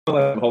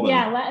Hold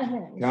Yeah, on. let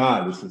him in.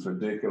 God, this is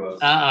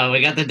ridiculous.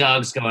 We got the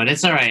dogs going.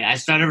 It's all right. I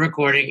started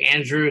recording.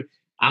 Andrew,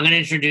 I'm going to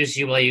introduce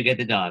you while you get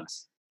the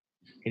dogs.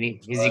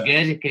 Is he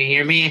good? Can you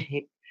hear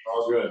me?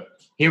 All good.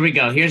 Here we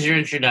go. Here's your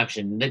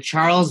introduction. The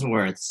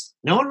Charlesworths.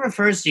 No one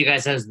refers to you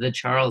guys as the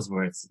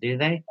Charlesworths, do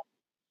they?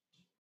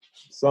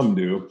 Some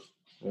do.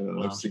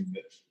 I've seen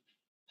it.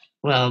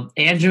 Well,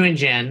 Andrew and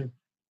Jen,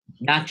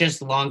 not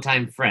just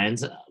longtime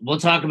friends. We'll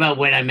talk about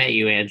when I met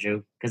you,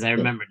 Andrew, because I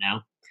remember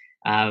now.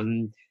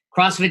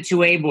 CrossFit 2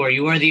 Ybor,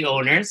 you are the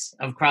owners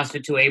of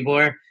CrossFit 2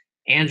 Ybor.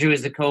 Andrew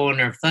is the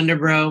co-owner of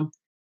Thunderbro.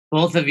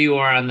 Both of you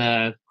are on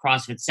the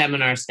CrossFit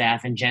seminar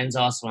staff, and Jen's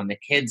also on the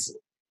kids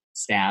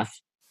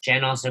staff.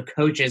 Jen also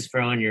coaches for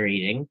Own Your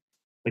Eating,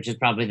 which is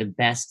probably the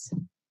best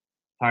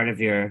part of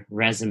your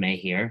resume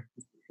here.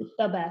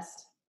 The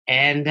best.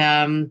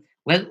 And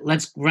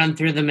let's run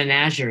through the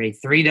menagerie.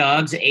 3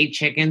 dogs, 8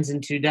 chickens,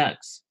 and 2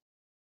 ducks.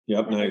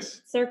 Yep,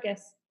 nice.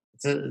 Circus.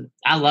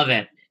 I love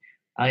it.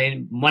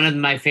 One of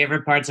my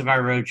favorite parts of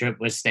our road trip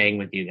was staying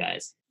with you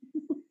guys.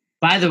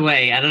 By the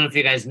way, I don't know if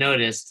you guys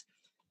noticed,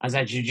 I was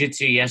at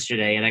jiu-jitsu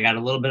yesterday and I got a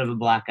little bit of a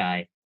black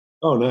eye.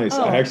 Oh, nice.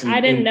 I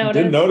didn't notice.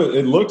 Didn't notice.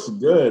 It looks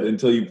good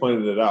until you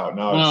pointed it out.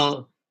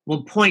 Now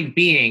well, point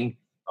being,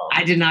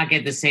 I did not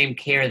get the same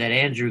care that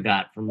Andrew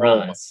got from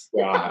Roz.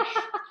 Gosh.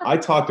 I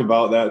talked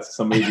about that to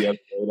somebody the other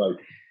day. Like,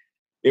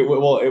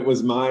 it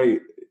was my.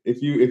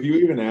 If you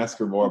even ask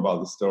her more about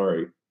the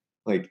story,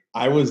 like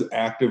I was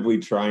actively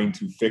trying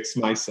to fix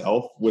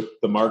myself with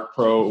the Mark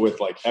Pro, with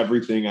like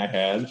everything I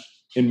had,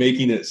 and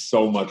making it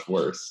so much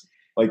worse.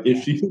 Like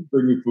if she didn't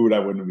bring me food, I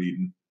wouldn't have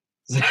eaten.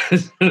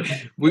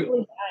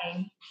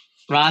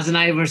 Roz and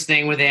I were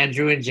staying with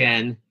Andrew and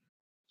Jen.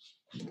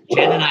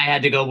 Jen and I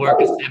had to go work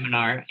a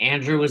seminar.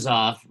 Andrew was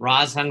off.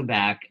 Roz hung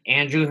back.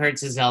 Andrew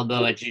hurts his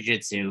elbow at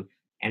jiu-jitsu,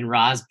 and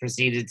Roz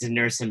proceeded to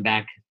nurse him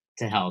back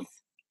to health.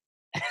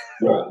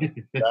 Yeah,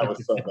 that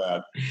was so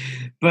bad.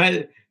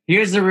 But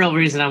here's the real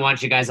reason I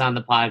want you guys on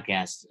the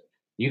podcast.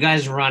 You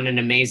guys run an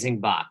amazing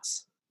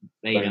box,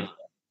 an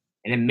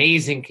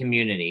amazing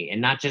community,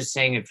 and not just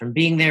saying it from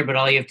being there, but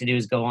all you have to do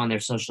is go on their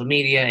social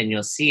media and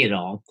you'll see it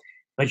all.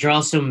 But you're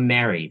also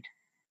married.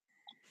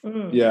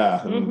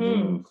 Yeah.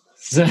 Mm-hmm.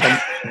 So,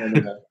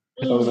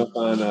 coming up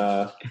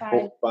on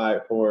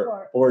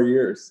 4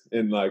 years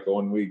in like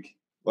 1 week.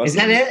 Is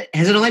that it?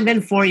 Has it only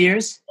been 4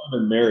 years? I've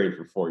been married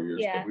for 4 years,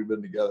 Yeah. but we've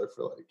been together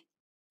for like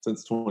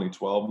since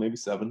 2012, maybe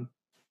 7.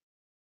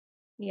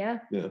 Yeah.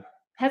 Yeah.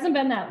 Hasn't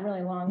been that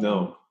really long.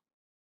 No.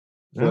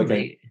 I feel like I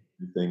know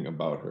everything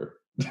about her.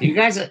 You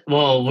guys,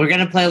 well, we're going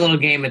to play a little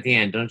game at the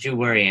end. Don't you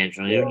worry,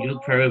 Andrew. You'll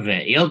prove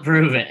it. You'll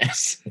prove it.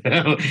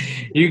 So,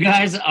 you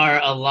guys are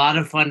a lot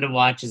of fun to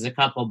watch as a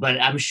couple, but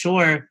I'm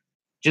sure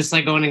just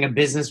like owning a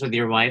business with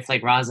your wife,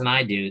 like Roz and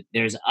I do,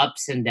 there's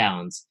ups and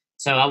downs.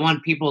 So I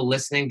want people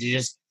listening to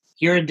just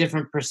hear a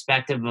different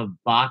perspective of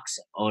box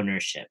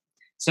ownership.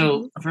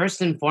 So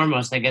first and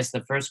foremost, I guess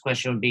the first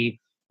question would be,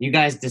 you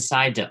guys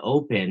decide to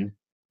open.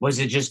 Was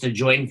it just a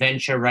joint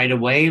venture right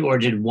away, or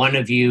did one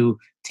of you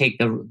take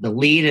the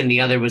lead and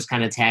the other was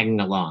kind of tagging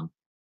along?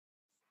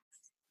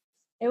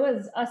 It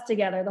was us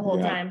together the whole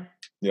time.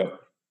 Yep.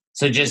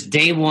 So just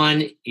day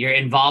one, you're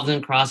involved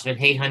in CrossFit.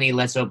 Hey, honey,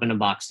 let's open a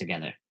box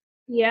together.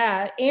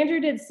 Yeah. Andrew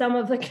did some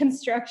of the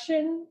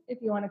construction,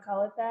 if you want to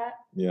call it that.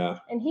 Yeah.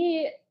 And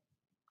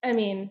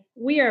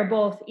we are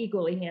both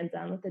equally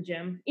hands-on with the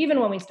gym. Even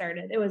when we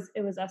started, it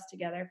was us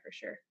together for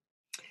sure.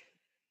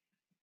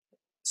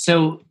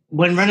 So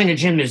when running a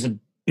gym, there's a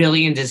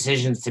billion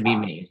decisions to be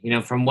made,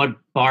 from what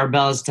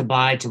barbells to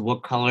buy to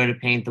what color to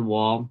paint the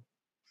wall.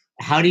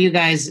 How do you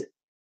guys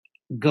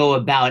go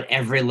about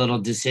every little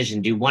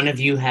decision? Do one of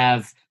you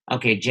have,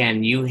 okay,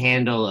 Jen, you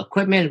handle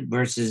equipment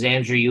versus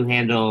Andrew, you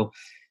handle,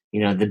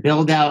 the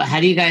build out? How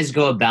do you guys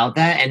go about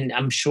that? And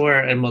I'm sure,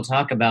 and we'll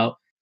talk about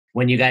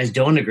when you guys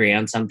don't agree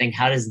on something,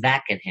 how does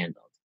that get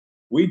handled?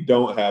 We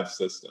don't have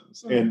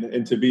systems.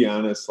 And to be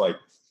honest, like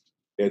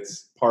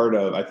it's part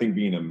of, I think,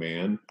 being a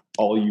man.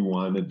 All you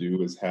want to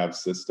do is have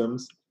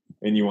systems,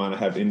 and you want to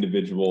have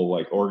individual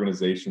like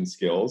organization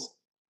skills.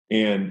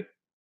 And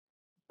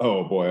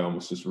oh boy, I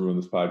almost just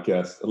ruined this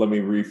podcast. Let me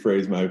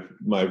rephrase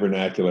my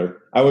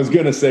vernacular. I was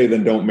going to say,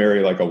 then don't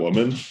marry like a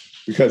woman,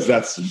 because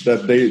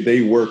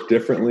they work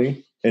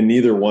differently and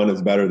neither one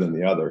is better than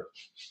the other.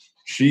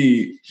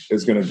 She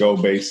is going to go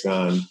based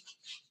on,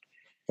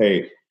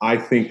 hey, I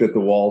think that the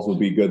walls will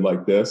be good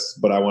like this,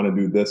 but I want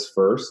to do this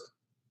first.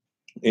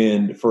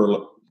 And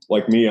for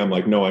like me, I'm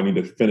like, no, I need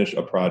to finish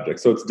a project.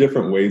 So it's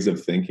different ways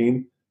of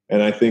thinking.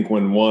 And I think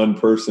when one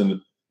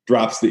person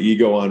drops the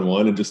ego on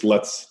one and just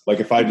lets, like,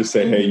 if I just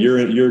say, hey,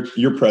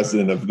 you're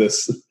president of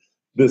this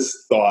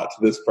thought,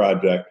 this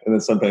project. And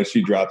then sometimes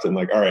she drops it and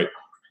like, all right,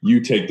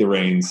 you take the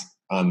reins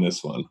on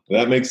this one.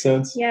 Does that make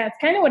sense? Yeah. It's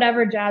kind of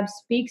whatever job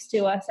speaks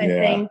to us, I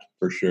think.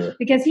 For sure.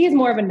 Because he's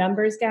more of a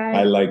numbers guy.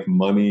 I like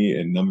money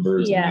and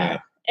numbers. Yeah.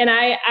 And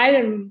I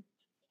am,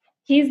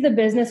 he's the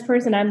business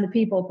person. I'm the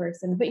people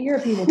person, but you're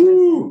a people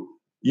person.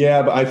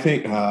 Yeah. But I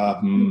think,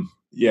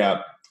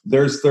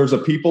 there's a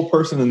people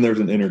person and there's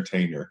an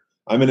entertainer.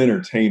 I'm an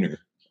entertainer.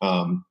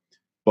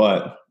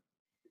 But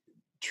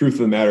truth of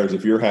the matter is,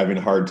 if you're having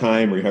a hard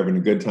time or you're having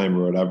a good time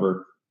or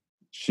whatever,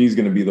 she's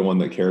going to be the one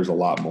that cares a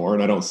lot more.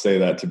 And I don't say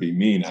that to be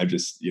mean. I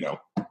just,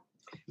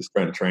 just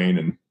trying to train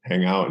and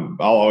hang out, and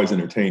I'll always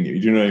entertain you.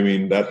 Do you know what I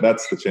mean?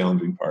 That's the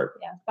challenging part.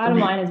 Yeah. Bottom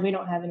line is we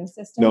don't have any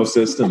systems. No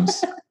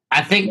systems.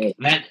 I think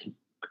that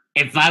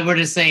if I were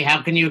to say,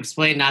 how can you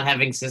explain not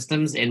having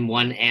systems in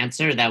one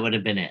answer, that would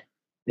have been it.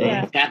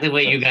 Yeah. Exactly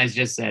what you guys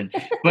just said.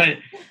 But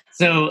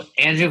so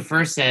Andrew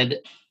first said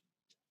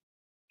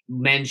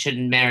men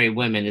shouldn't marry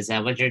women. Is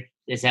that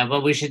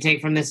what we should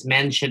take from this?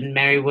 Men shouldn't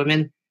marry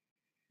women?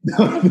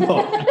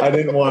 No, I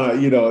didn't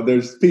want to,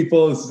 there's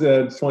people, it's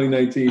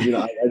 2019,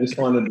 I just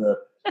wanted to,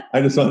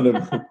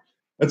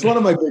 it's one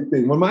of my big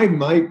things. When my,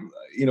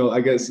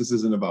 I guess this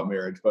isn't about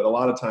marriage, but a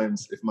lot of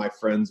times if my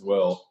friends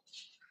will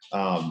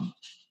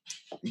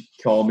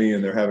call me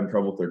and they're having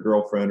trouble with their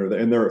girlfriend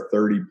and they're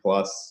 30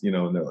 plus,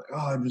 and they're like,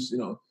 oh, I'm just,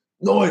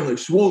 annoying, like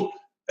she won't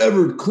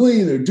ever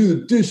clean or do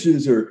the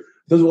dishes or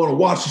doesn't want to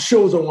watch the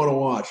shows I want to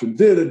watch and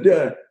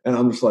da-da-da. And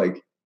I'm just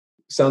like,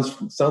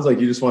 sounds like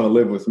you just want to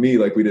live with me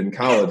like we did in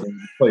college and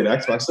played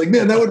Xbox. Like,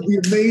 man, that would be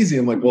amazing.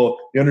 I'm like, well,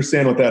 you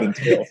understand what that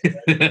entails.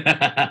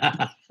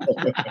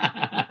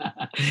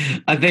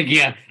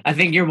 I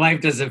think your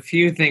wife does a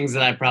few things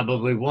that I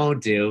probably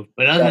won't do,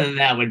 but other than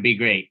that would be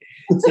great.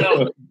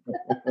 So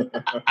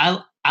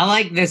I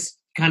like this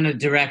kind of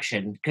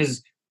direction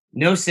because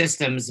no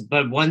systems,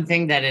 but one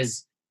thing that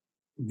is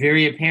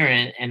very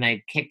apparent and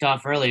I kicked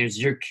off earlier is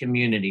your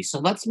community. So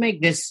let's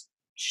make this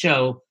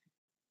show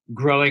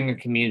growing a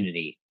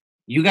community.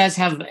 You guys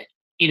have,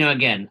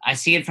 again, I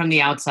see it from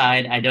the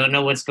outside. I don't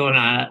know what's going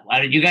on.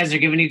 You guys are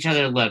giving each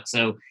other a look.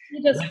 So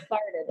you just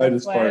farted. I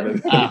just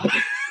farted.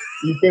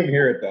 You couldn't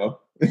hear it though.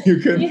 You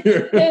couldn't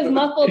hear it. It was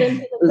muffled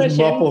into the cushion.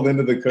 Muffled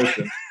into the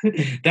cushion.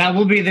 That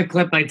will be the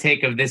clip I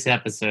take of this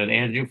episode,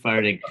 Andrew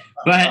farting.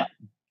 But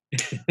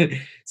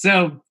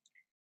so,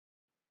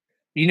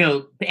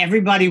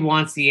 everybody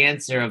wants the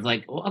answer of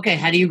like, okay,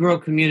 how do you grow a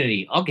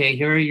community? Okay,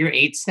 here are your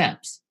 8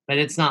 steps. But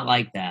it's not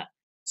like that.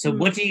 So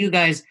what do you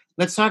guys,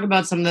 let's talk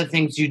about some of the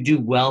things you do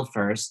well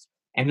first,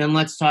 and then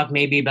let's talk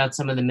maybe about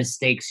some of the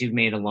mistakes you've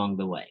made along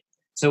the way.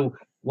 So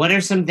what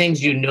are some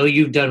things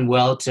you've done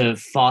well to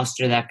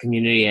foster that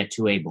community at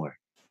 2A-Board?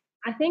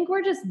 I think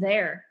we're just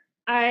there.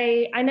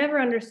 I never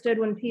understood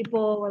when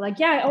people were like,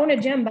 yeah, I own a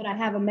gym, but I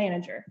have a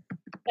manager.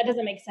 That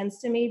doesn't make sense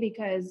to me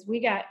because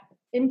we got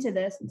into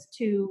this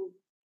to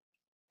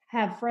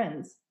have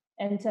friends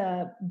and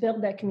to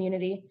build that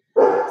community.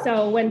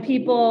 So when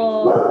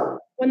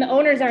the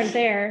owners aren't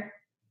there,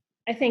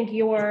 I think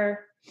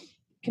your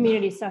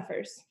community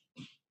suffers.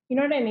 You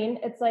know what I mean?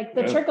 It's like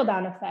the trickle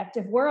down effect.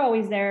 If we're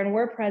always there and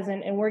we're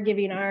present and we're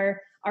giving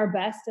our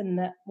best and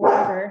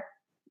whatever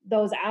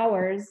those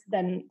hours,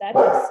 then that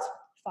just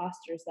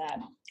fosters that.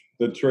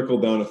 The trickle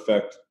down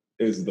effect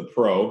is the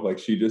pro, like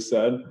she just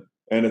said,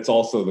 and it's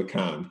also the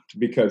con.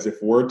 Because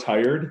if we're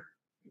tired,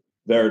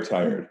 they're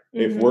tired.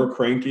 Mm-hmm. If we're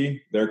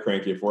cranky, they're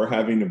cranky. If we're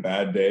having a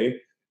bad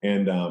day,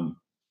 and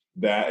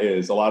that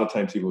is a lot of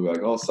times people will be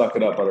like, oh, suck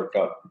it up,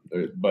 buttercup.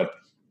 But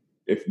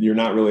if you're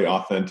not really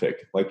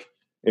authentic, like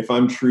if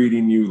I'm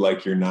treating you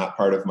like you're not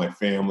part of my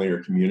family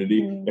or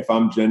community, if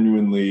I'm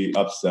genuinely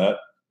upset,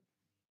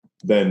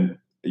 then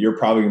you're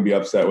probably going to be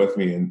upset with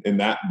me. And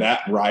that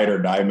ride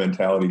or die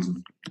mentality is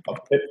a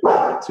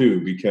pitfall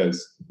too,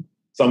 because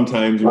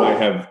sometimes you might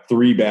have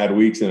 3 bad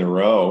weeks in a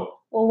row.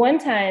 Well, one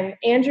time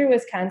Andrew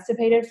was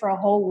constipated for a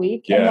whole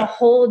week and the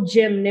whole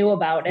gym knew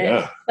about it.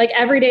 Yeah. Like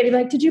every day they'd be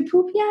like, did you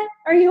poop yet?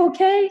 Are you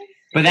okay?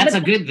 But that's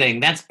a good thing.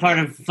 That's part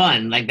of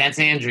fun. Like that's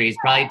Andrew. He's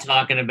probably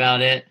talking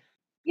about it.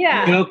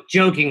 Yeah.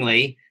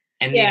 Jokingly.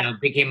 And,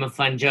 became a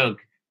fun joke.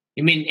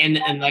 I mean,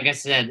 and like I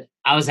said,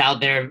 I was out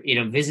there,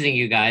 visiting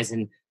you guys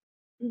and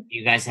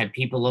you guys had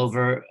people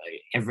over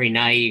every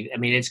night. I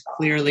mean, it's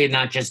clearly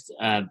not just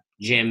a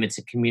gym. It's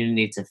a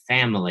community. It's a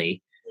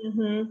family.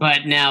 Mm-hmm.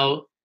 But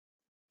now,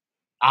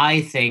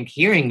 I think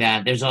hearing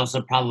that, there's also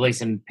probably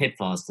some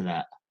pitfalls to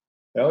that.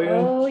 Hell yeah.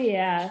 Oh,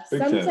 yeah.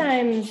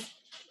 Sometimes,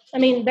 I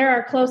mean, they're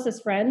our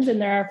closest friends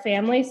and they're our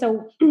family.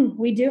 So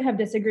we do have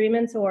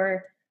disagreements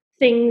or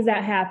things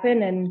that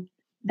happen. And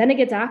then it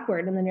gets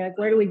awkward. And then you're like,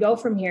 where do we go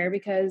from here?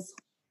 Because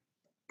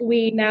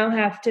we now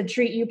have to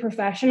treat you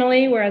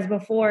professionally. Whereas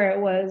before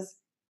it was,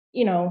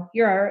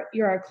 you're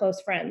our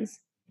close friends.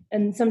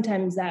 And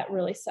sometimes that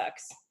really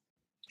sucks.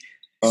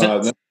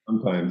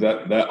 Sometimes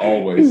that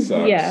always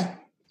sucks. Yeah.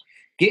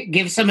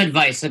 Give some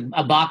advice.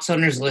 A box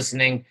owner's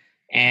listening,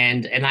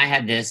 and I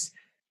had this.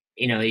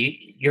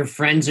 Your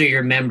friends or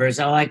your members.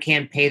 Oh, I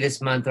can't pay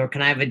this month, or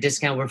can I have a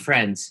discount? We're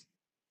friends.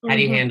 How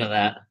do you handle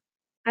that?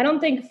 I don't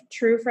think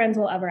true friends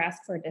will ever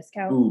ask for a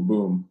discount. Ooh,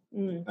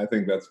 boom. I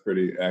think that's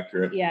pretty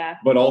accurate. Yeah.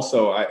 But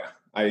also,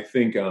 I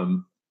think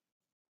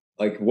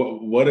like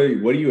what are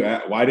you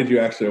at? Why did you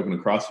actually open a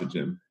CrossFit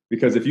gym?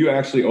 Because if you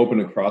actually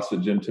open a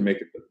CrossFit gym to make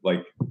it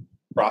like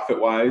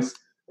profit wise,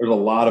 there's a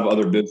lot of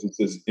other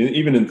businesses,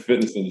 even in the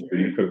fitness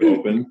industry, you could have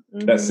opened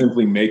that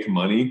simply make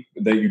money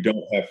that you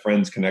don't have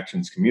friends,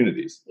 connections,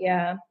 communities.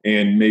 Yeah.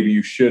 And maybe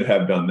you should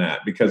have done that,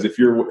 because if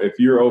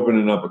you're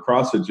opening up a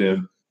CrossFit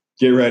gym,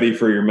 get ready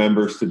for your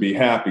members to be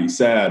happy,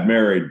 sad,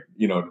 married,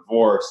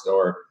 divorced,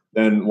 or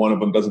then one of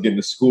them doesn't get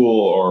into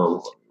school,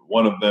 or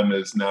one of them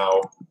is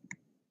now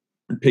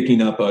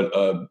picking up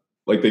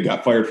like they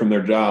got fired from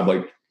their job,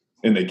 like,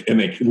 and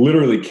they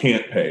literally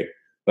can't pay.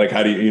 Like,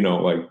 how do you,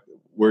 like,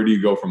 where do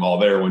you go from all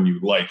there when you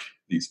like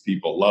these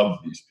people, love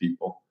these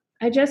people?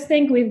 I just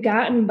think we've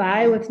gotten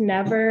by with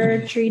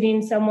never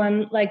treating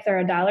someone like they're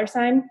a dollar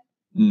sign.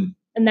 And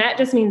that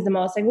just means the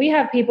most. Like, we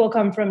have people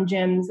come from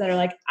gyms that are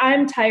like,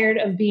 I'm tired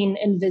of being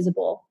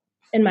invisible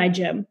in my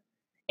gym.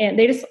 And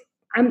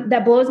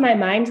that blows my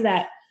mind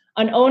that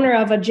an owner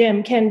of a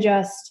gym can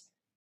just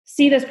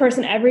see this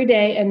person every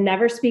day and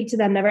never speak to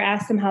them, never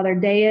ask them how their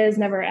day is,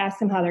 never ask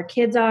them how their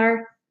kids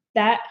are.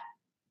 That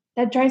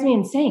drives me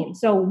insane.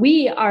 So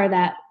we are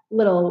that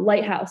little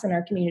lighthouse in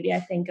our community, I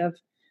think, of,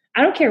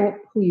 I don't care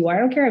who you are. I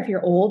don't care if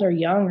you're old or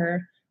young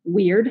or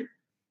weird.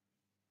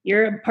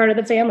 You're a part of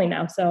the family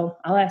now. So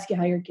I'll ask you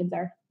how your kids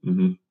are.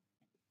 Mm-hmm.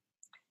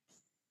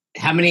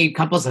 How many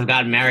couples have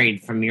gotten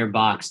married from your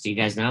box? Do you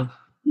guys know?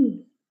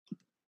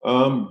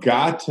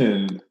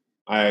 Gotten,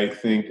 I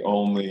think,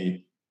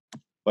 only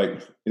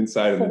like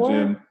inside of the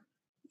gym.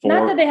 4.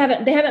 Not that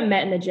they haven't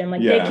met in the gym.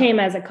 Like, they came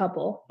as a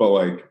couple. But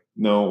like,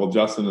 no, well,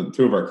 Justin and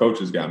 2 of our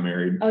coaches got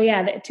married. Oh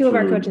yeah, 2 of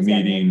our coaches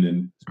meeting got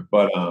married.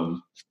 But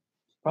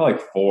probably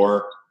like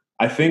 4.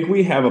 I think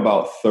we have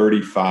about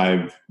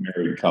 35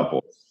 married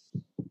couples.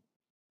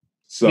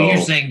 So you're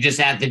saying just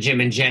at the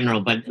gym in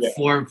general, but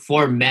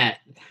 4 met.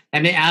 I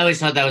mean, I always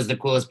thought that was the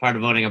coolest part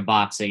of owning a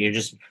box, that you're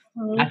just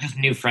not just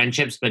new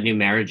friendships, but new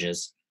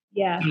marriages.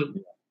 Yeah. So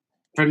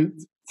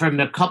from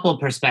a couple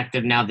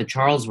perspective now, the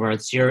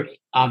Charlesworths, you're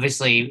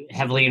obviously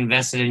heavily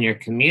invested in your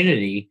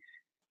community.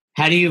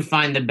 How do you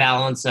find the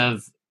balance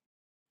of,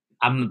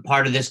 I'm a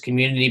part of this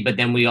community, but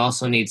then we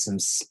also need some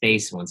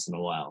space once in a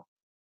while?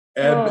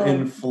 Ebb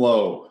and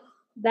flow.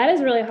 That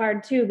is really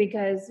hard too,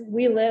 because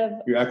we live.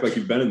 You act like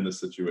you've been in this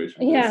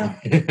situation. Yeah.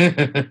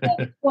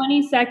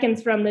 20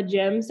 seconds from the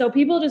gym. So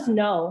people just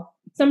know.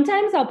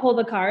 Sometimes I'll pull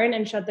the car in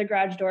and shut the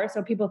garage door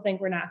so people think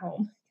we're not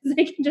home.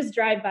 They can just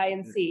drive by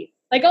and see.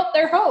 Like, oh,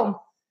 they're home.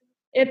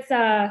 It's,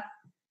 I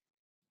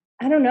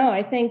don't know.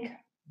 I think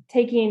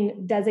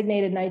taking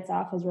designated nights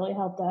off has really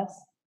helped us.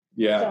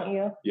 Yeah. Don't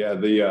you? Yeah.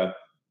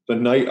 The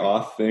night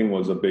off thing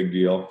was a big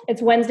deal.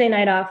 It's Wednesday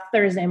night off,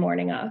 Thursday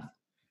morning off.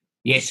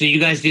 Yeah. So you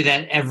guys do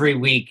that every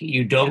week.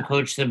 You don't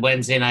coach the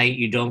Wednesday night.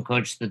 You don't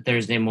coach the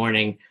Thursday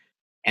morning.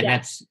 And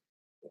that's,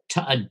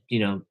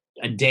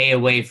 a day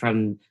away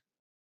from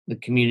the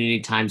community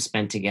time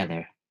spent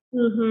together.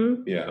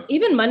 Mm-hmm. Yeah.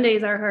 Even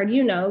Mondays are hard,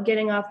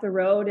 getting off the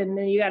road, and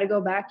then you got to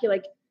go back.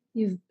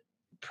 You've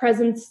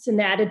presence and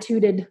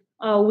attituded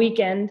all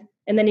weekend,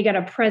 and then you got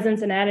a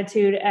presence and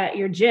attitude at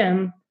your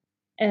gym.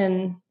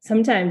 And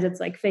sometimes it's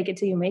like fake it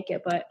till you make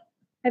it. But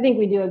I think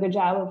we do a good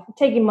job of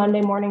taking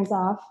Monday mornings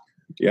off.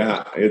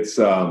 Yeah. It's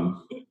the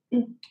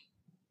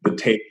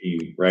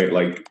taking, right?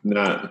 Like,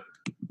 not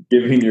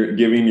giving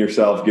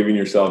yourself.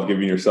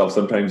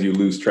 Sometimes you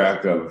lose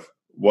track of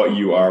what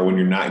you are when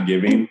you're not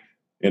giving.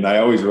 And I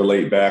always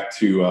relate back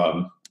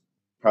to,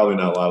 probably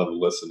not a lot of the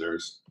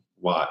listeners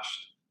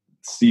watched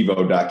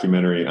Steve-O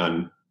documentary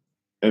on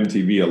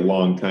MTV a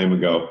long time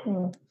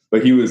ago,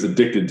 but he was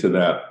addicted to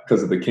that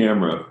because of the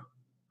camera.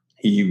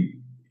 He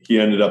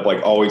ended up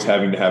like always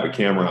having to have a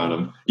camera on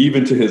him,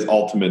 even to his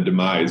ultimate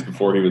demise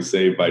before he was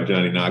saved by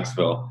Johnny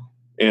Knoxville.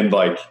 And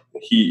like,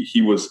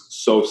 he was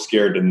so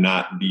scared to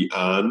not be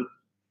on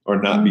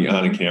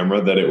a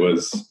camera that it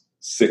was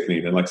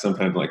sickening. And like,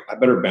 sometimes like, I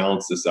better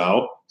balance this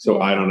out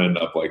so I don't end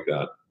up like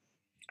that.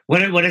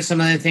 What are some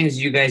of the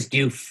things you guys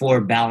do for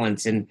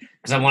balance? And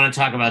because I want to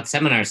talk about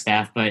seminar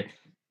staff, but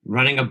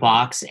running a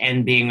box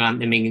and being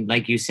on, I mean,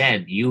 like you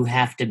said, you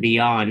have to be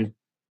on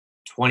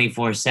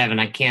 24/7.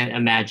 I can't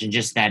imagine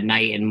just that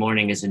night and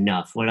morning is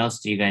enough. What else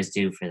do you guys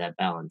do for that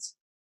balance?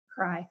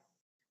 Cry.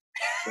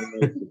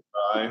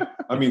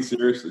 I mean,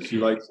 seriously, she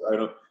likes,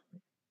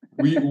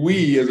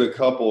 we as a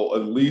couple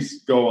at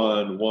least go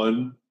on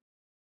one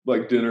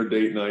like dinner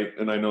date night.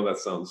 And I know that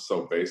sounds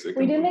so basic.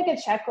 We did make a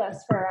checklist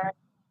for our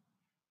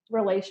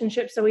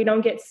relationship so we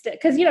don't get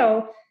because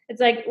it's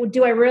like,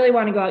 do I really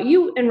want to go out?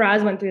 You and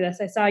Roz went through this.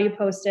 I saw you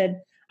posted,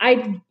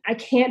 I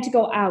can't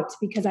go out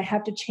because I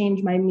have to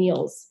change my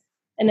meals.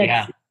 And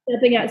it's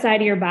stepping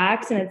outside of your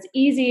box, and it's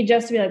easy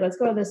just to be like, let's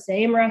go to the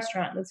same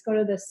restaurant. Let's go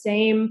to the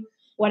same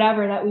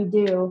whatever that we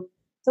do.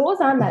 So what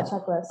was on that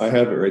checklist? I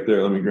have it right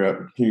there. Let me grab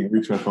it. Can you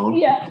reach my phone?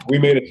 Yeah. We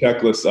made a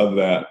checklist of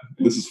that.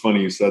 This is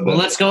funny you said that. Well,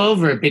 let's go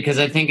over it, because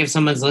I think if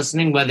someone's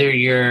listening, whether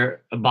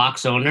you're a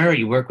box owner or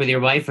you work with your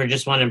wife or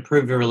just want to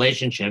improve your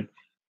relationship,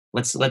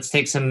 let's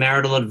take some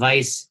marital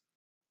advice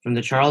from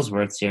the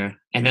Charlesworths here.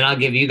 And then I'll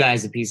give you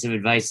guys a piece of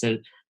advice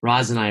that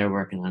Roz and I are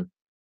working on.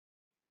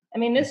 I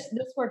mean, this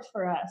worked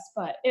for us,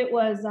 but it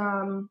was,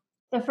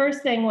 the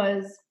first thing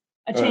was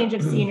a change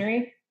of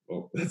scenery.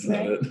 Oh, that's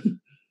right? not it.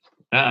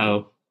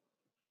 Uh-oh.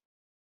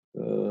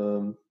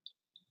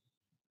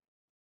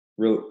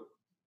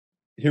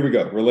 Here we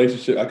go.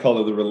 Relationship. I call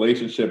it the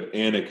relationship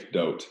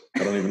anecdote.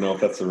 I don't even know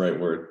if that's the right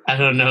word. I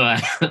don't know.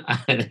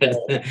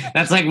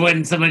 That's like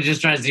when someone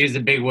just tries to use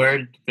a big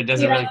word but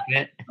doesn't really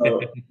fit.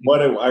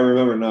 I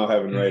remember now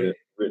having written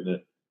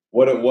it.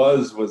 What it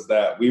was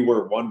that we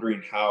were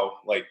wondering how,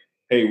 like,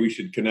 hey, we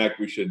should connect,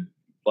 we should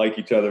like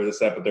each other, this,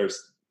 that, but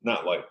there's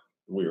not like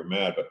we were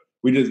mad, but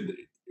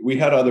we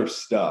had other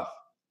stuff.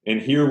 And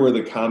here were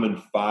the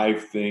common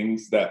 5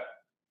 things that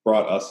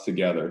brought us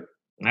together.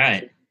 All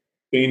right.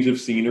 Change of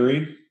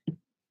scenery,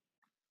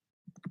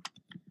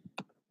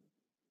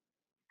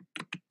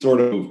 sort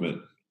of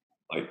movement,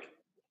 like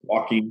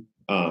walking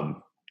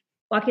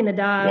the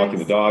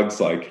dogs,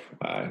 like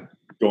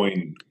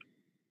going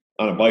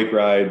on a bike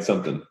ride,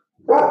 something.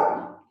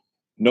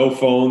 No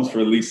phones for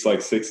at least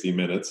like 60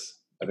 minutes.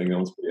 I think that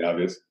was pretty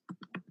obvious.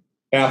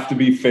 Have to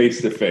be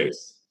face to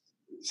face.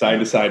 Side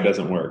to side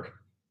doesn't work.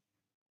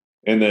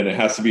 And then it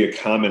has to be a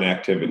common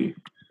activity.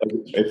 Like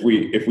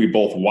if we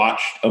both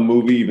watched a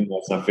movie, even though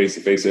it's not face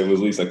to face, it was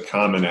at least a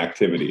common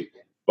activity.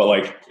 But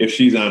like if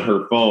she's on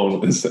her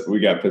phone, we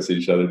got pissed at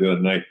each other the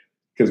other night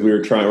because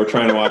we're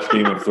trying to watch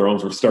Game of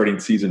Thrones. We're starting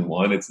season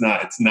 1. It's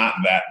not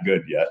that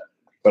good yet.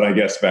 But I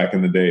guess back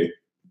in the day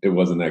it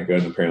wasn't that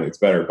good, and apparently it's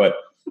better. But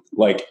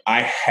like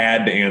I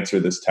had to answer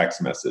this text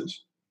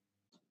message.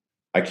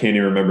 I can't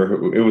even remember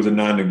who it was, a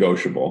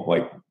non-negotiable.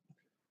 Like,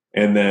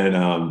 and then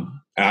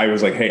I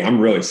was like, hey, I'm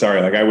really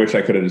sorry. Like, I wish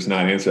I could have just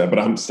not answered that, but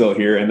I'm still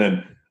here. And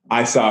then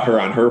I saw her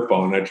on her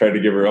phone. I tried to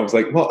give her, I was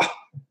like, well,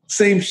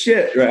 same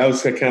shit. Right? I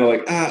was kind of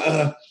like,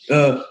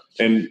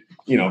 and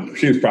you know,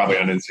 she was probably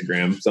on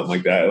Instagram, something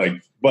like that. Like,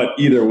 but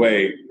either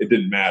way, it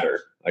didn't matter.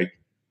 Like,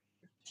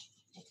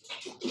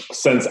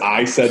 since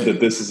I said that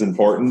this is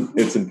important,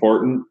 it's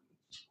important.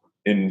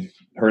 And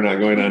her not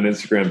going on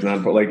Instagram is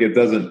not, but like, it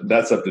doesn't,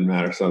 that stuff didn't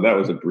matter. So that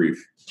was a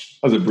brief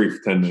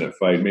 10-minute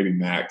fight, maybe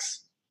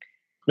max.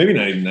 Maybe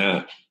not even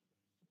that.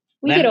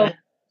 We get over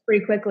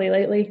pretty quickly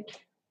lately.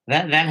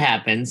 That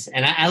happens,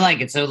 and I like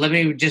it. So let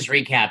me just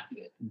recap.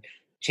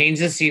 Change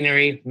the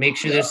scenery. Make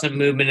sure there's some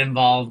movement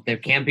involved. There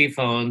can't be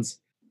phones,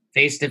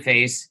 face to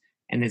face,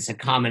 and it's a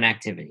common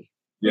activity.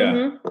 Yeah.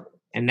 Mm-hmm.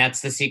 And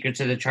that's the secret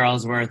to the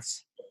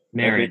Charlesworth's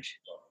marriage.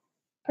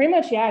 Pretty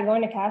much, yeah.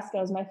 Going to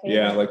Costco is my favorite.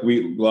 Yeah, like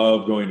we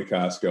love going to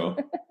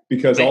Costco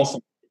because also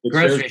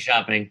grocery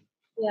shopping.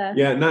 Yeah.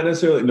 Yeah, not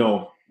necessarily.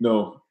 No.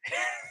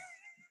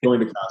 Going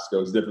to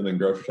Costco is different than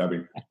grocery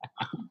shopping.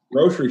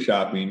 Grocery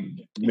shopping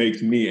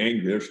makes me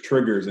angry. There's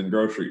triggers in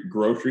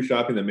grocery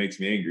shopping that makes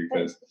me angry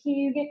because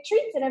you get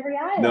treats at every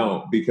aisle.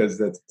 No, because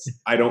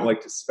I don't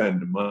like to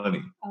spend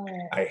money. Oh.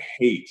 I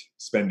hate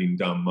spending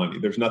dumb money.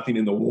 There's nothing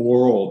in the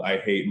world I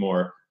hate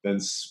more than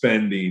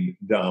spending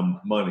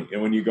dumb money.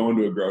 And when you go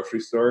into a grocery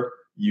store,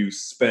 you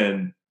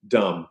spend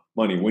dumb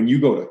money. When you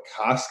go to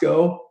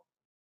Costco,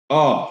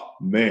 oh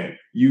man,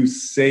 you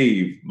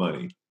save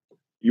money.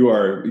 You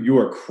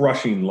are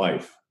crushing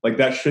life. Like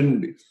that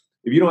shouldn't be.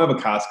 If you don't have a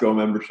Costco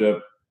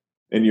membership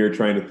and you're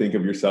trying to think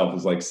of yourself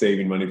as like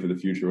saving money for the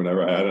future,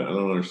 whatever, I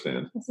don't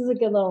understand. This is a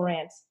good little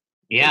rant.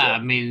 Yeah, I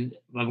mean,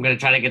 I'm going to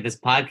try to get this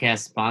podcast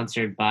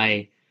sponsored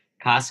by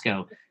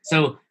Costco.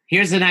 So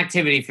here's an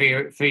activity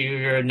for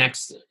your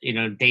next,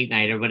 date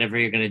night or whatever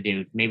you're going to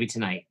do. Maybe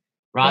tonight.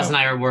 Roz and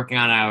I are working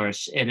on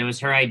ours, and it was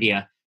her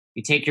idea.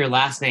 You take your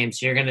last name,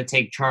 so you're going to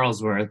take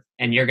Charlesworth,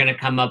 and you're going to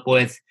come up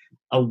with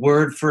a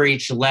word for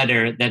each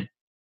letter that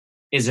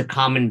is a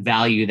common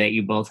value that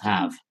you both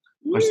have,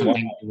 or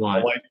something you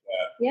want. I like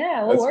that.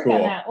 Yeah, we'll work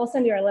on that. We'll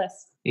send you our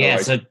list. Yeah,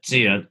 so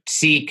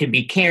C could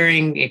be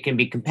caring, it can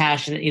be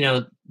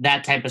compassionate,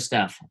 that type of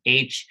stuff.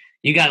 H,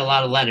 you got a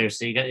lot of letters,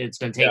 so it's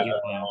going to take you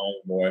a while.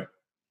 Oh boy.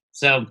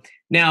 So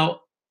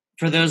now,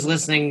 for those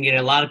listening,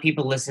 a lot of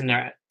people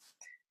are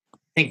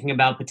thinking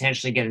about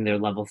potentially getting their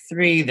level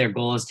 3. Their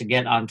goal is to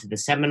get onto the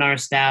seminar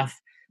staff.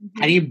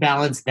 How do you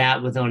balance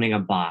that with owning a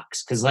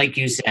box? Because like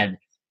you said,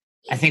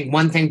 I think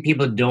one thing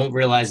people don't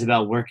realize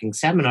about working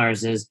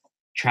seminars is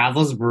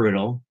travel's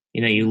brutal.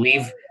 You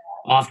leave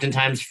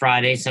oftentimes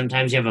Friday.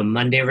 Sometimes you have a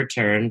Monday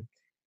return.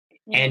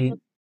 And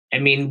I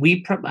mean,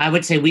 I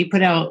would say we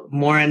put out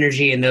more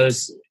energy in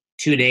those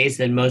 2 days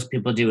than most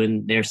people do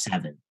in their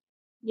 7.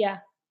 Yeah,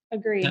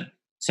 agreed.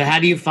 So how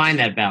do you find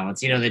that balance?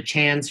 The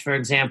Chans, for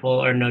example,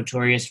 are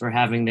notorious for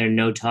having their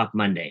no talk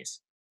Mondays.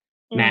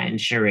 Matt and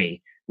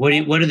Cherie. What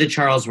do the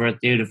Charlesworth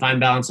do to find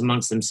balance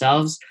amongst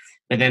themselves,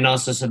 but then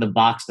also so the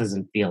box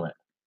doesn't feel it?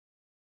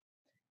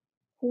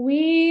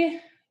 We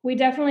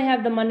definitely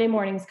have the Monday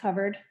mornings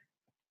covered.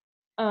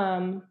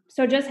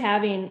 So just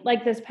having,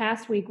 like this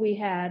past week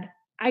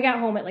I got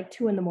home at like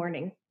 2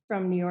 a.m.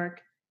 from New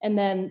York, and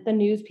then the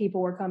news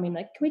people were coming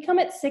like, can we come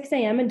at 6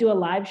 a.m. and do a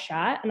live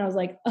shot? And I was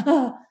like,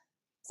 ugh.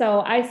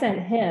 So I sent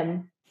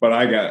him. But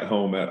I got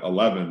home at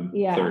 11:30.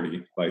 Yeah.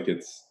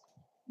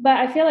 But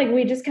I feel like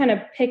we just kind of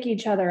pick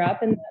each other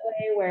up in that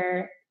way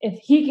where if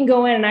he can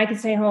go in and I can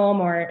stay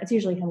home, or it's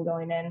usually him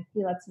going in.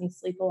 He lets me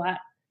sleep a lot.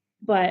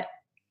 But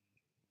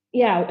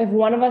if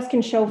one of us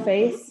can show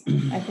face,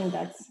 I think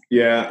that's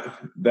Yeah,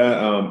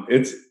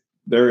 that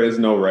there is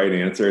no right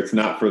answer. It's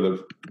not for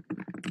the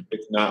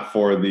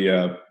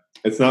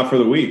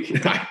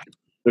weak.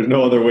 There's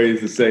no other ways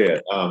to say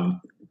it.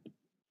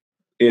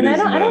 And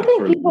I don't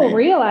think people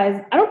realize.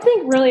 I don't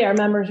think really our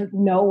members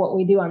know what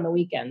we do on the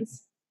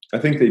weekends. I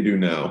think they do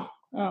now.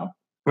 Oh,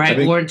 right,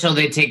 or until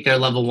they take their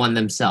level 1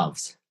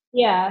 themselves.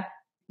 Yeah.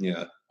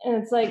 And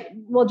it's like,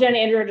 well, Jen and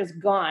Andrew are just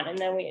gone, and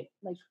then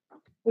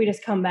we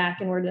just come back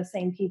and we're the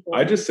same people.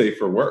 I just say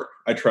for work.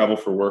 I travel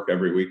for work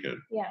every weekend.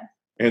 Yeah.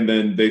 And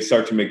then they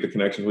start to make the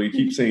connection. Well, you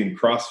keep saying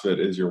CrossFit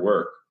is your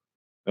work,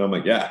 and I'm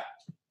like, yeah,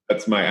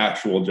 that's my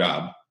actual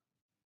job.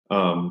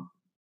 And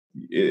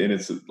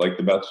it's like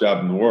the best job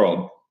in the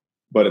world,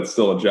 but it's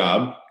still a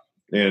job.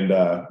 And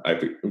I have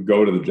to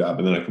go to the job,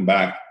 and then I come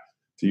back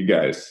to you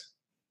guys.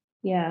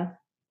 Yeah.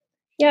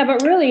 Yeah,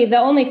 but really the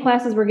only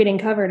classes we're getting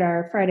covered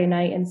are Friday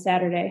night and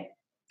Saturday.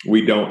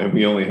 We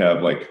only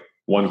have like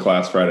one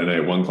class Friday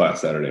night, one class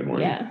Saturday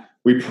morning. Yeah.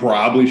 We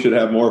probably should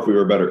have more if we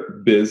were a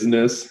better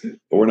business,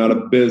 but we're not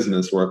a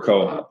business, we're a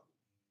co-op.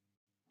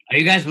 Are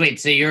you guys,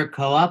 so you're a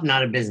co-op,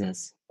 not a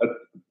business?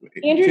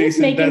 Andrew's just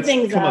making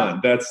things come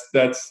up. Come on,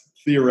 that's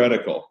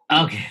theoretical.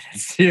 Okay.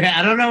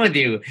 I don't know with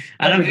you.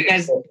 I don't know if you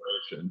guys...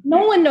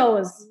 No one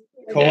knows.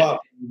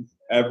 Co-op,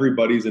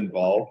 everybody's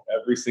involved.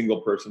 Every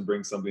single person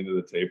brings something to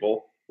the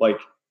table. Like,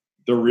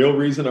 the real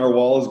reason our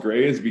wall is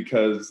gray is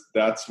because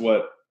that's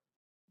what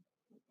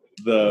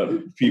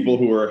the people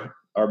who are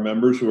our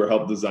members who are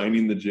helped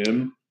designing the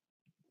gym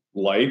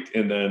liked.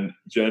 And then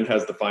Jen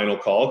has the final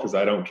call because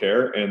I don't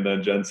care. And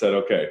then Jen said,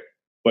 okay.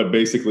 But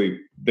basically,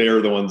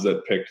 they're the ones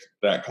that picked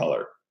that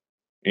color.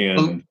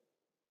 And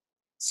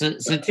so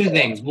two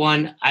things.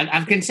 One,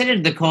 I've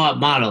considered the co-op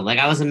model. Like,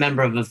 I was a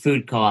member of a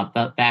food co-op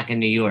back in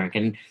New York,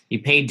 and you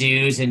pay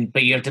dues,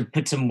 but you have to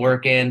put some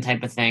work in,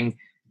 type of thing.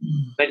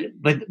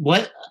 But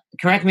what?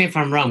 Correct me if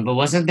I'm wrong, but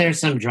wasn't there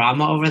some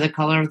drama over the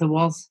color of the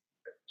walls?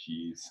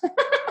 Jeez.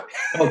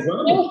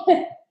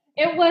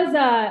 It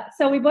was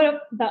so we put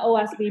up the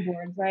OSB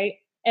boards, right?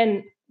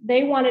 And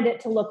they wanted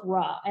it to look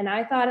raw, and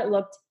I thought it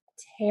looked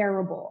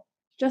terrible.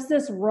 Just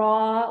this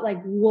raw,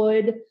 like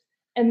wood.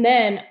 And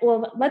then,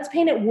 well, let's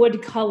paint it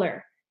wood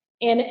color.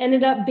 And it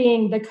ended up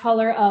being the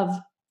color of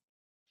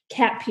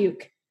cat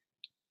puke.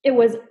 It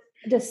was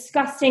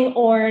disgusting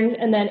orange.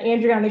 And then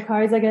Andrew got in the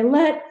car. He's like, I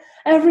let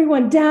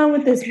everyone down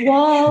with this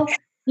wall.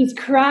 He's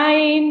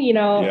crying,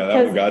 Yeah,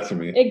 that one got to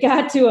me. It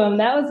got to him.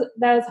 That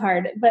was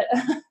hard. But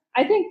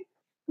I think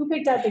who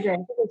picked out the gray? I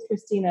think it was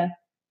Christina.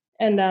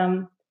 And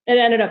it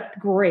ended up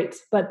great.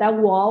 But that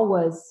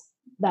wall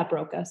that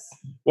broke us.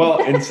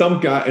 Well, and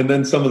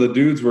then some of the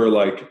dudes were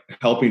like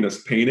helping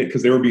us paint it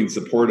because they were being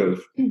supportive,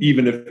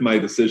 even if my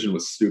decision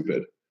was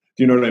stupid.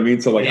 Do you know what I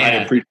mean? So like, I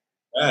appreciate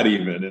that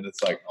even. And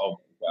it's like, oh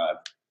my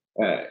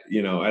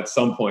God, at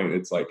some point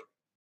it's like,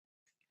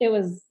 it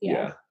was,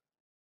 yeah.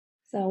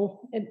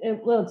 So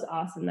it looks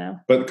awesome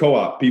now. But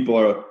co-op people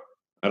are,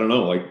 I don't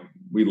know, like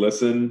we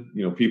listen,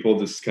 people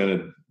just kind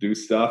of do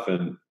stuff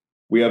and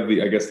we have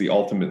the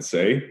ultimate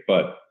say,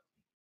 but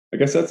I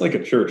guess that's like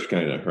a church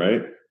kind of,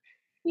 right?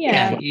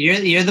 Yeah.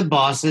 You're the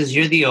bosses,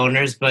 you're the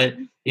owners, but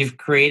you've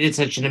created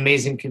such an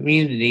amazing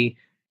community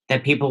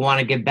that people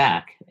want to give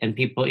back, and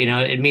people,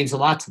 it means a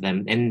lot to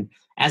them. And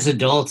as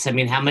adults, I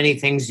mean, how many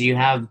things do you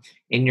have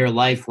in your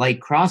life like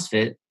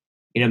CrossFit?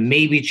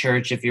 Maybe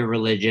church if you're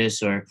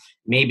religious, or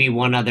maybe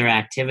one other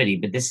activity,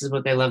 but this is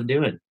what they love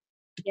doing.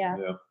 Yeah.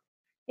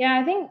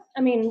 I think,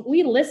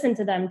 we listened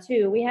to them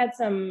too. We had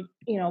some,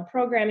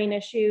 programming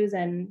issues,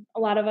 and a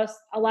lot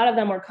of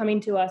them were coming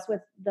to us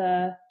with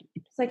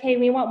it's like, hey,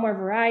 we want more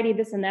variety,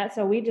 this and that.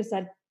 So we just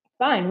said,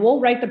 fine, we'll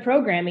write the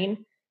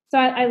programming. So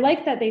I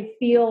like that they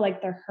feel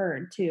like they're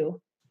heard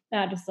too.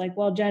 Not just like,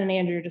 well, Jen and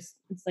Andrew it's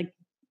like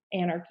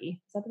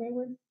anarchy. Is that the right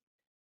word?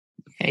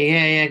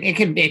 Yeah.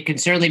 It could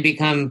certainly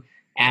become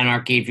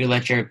anarchy if you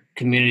let your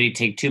community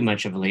take too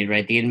much of a lead,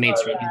 right? The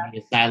inmates are in the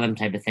asylum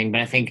type of thing.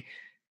 But I think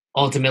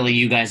ultimately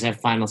you guys have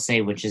final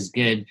say, which is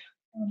good.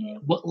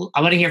 Mm-hmm.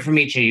 I want to hear from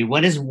each of you.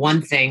 What is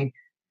one thing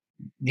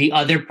the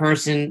other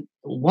person,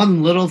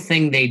 one little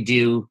thing they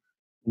do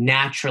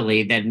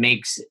naturally that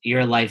makes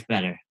your life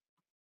better?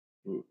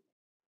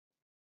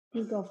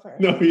 You go first.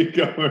 No, you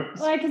go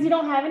first. Why? Because you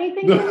don't have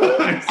anything?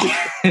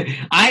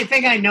 I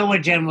think I know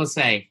what Jen will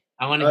say.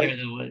 I want to hear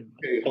the word.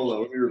 Okay, hold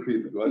on. Let me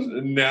repeat the question.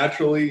 It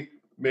naturally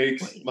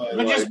makes my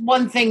life. Just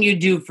one thing you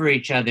do for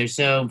each other.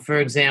 So, for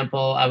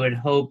example, I would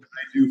hope.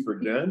 I do for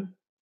Jen?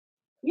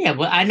 Yeah,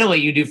 well, I know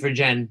what you do for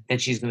Jen that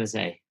she's going to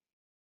say.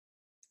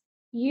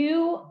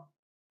 You,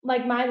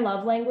 like, my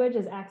love language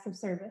is acts of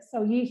service.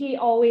 So he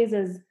always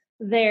is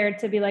there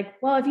to be like,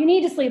 well, if you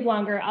need to sleep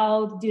longer,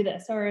 I'll do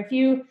this. Or if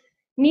you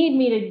need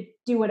me to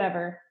do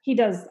whatever, he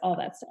does all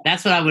that stuff.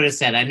 That's what I would have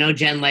said. I know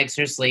Jen likes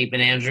her sleep,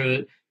 and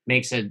Andrew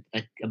makes a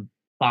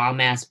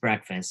bomb-ass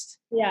breakfast.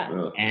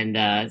 Yeah.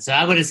 And so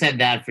I would have said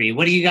that for you.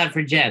 What do you got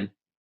for Jen?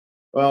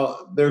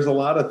 Well, there's a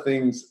lot of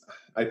things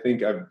I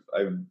think I've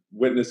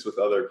witnessed with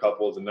other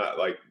couples, and not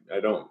like, I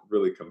don't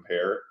really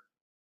compare.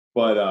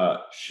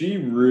 but she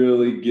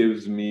really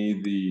gives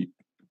me the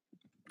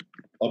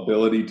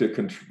ability to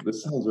control.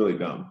 This sounds really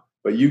dumb,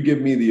 but you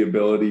give me the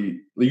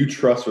ability, you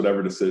trust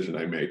whatever decision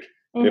I make.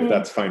 If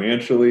that's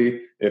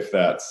financially, if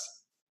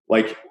that's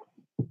like,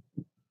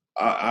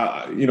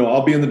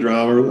 I'll be in the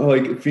drama,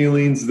 like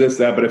feelings, this,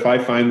 that. But if I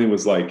finally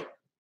was like,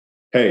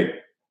 hey,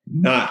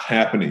 not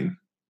happening,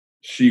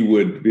 she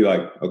would be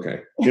like,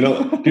 okay, do you know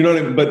what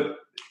I mean? But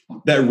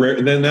that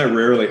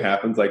rarely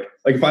happens. Like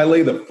if I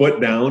lay the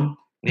foot down,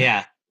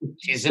 yeah,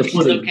 she's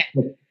okay.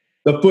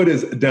 The foot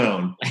is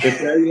down.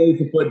 If I lay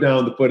the foot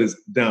down, the foot is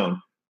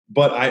down.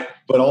 But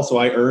also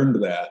I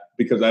earned that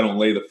because I don't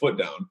lay the foot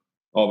down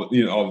all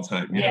the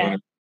time. You know what I mean?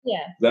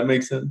 Yeah. Does that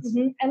make sense?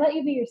 Mm-hmm. I let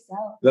you be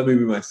yourself. Let me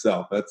be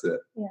myself. That's it.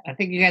 Yeah. I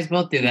think you guys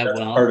both do that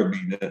well. Part of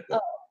being it.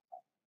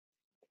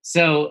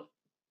 So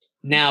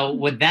now,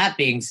 with that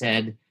being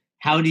said,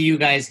 how do you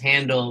guys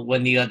handle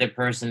when the other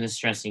person is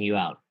stressing you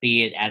out,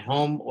 be it at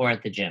home or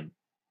at the gym?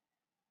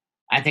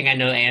 I think I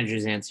know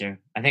Andrew's answer.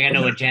 I think I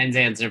know what Jen's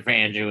answer for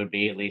Andrew would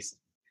be, at least.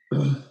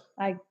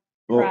 I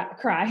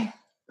cry.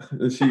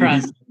 He's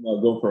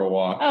go for a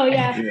walk. Oh,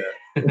 yeah.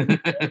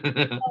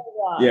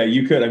 Yeah,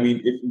 you could. I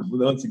mean,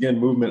 once again,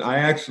 movement. I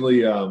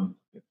actually,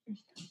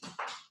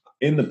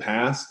 in the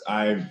past,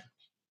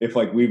 if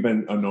like we've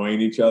been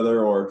annoying each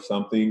other or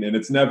something, and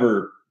it's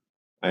never,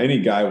 any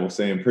guy will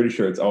say, I'm pretty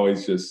sure it's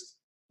always just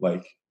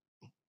like,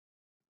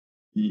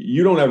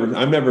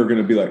 I'm never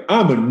going to be like,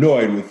 I'm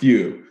annoyed with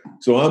you,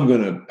 so I'm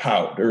going to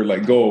pout or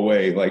like go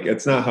away. Like,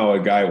 it's not how a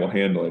guy will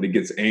handle it. It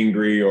gets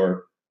angry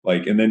or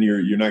like, and then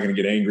you're not going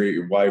to get angry at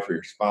your wife or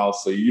your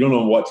spouse. So you don't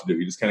know what to do.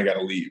 You just kind of got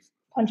to leave.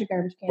 Punch a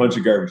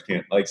garbage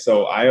can. Like,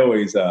 so I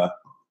always,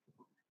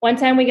 one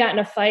time we got in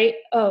a fight.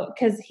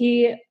 Cause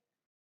he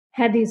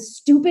had these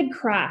stupid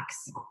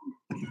Crocs.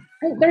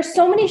 There's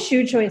so many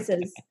shoe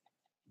choices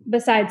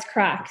besides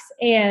Crocs.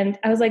 And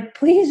I was like,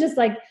 please just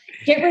like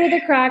get rid of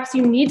the Crocs.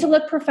 You need to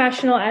look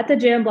professional at the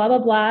gym, blah, blah,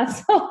 blah.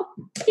 So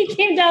he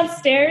came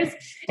downstairs.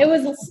 It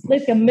was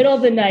like the middle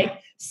of the night,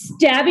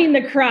 stabbing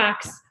the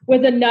Crocs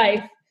with a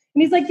knife.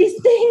 And he's like, these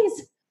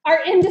things are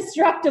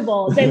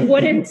indestructible. They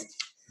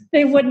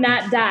would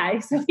not die.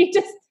 So he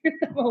just threw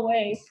them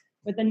away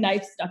with a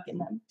knife stuck in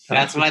them.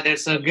 That's why they're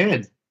so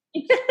good.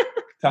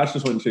 Tosh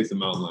just went and chased a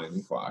mountain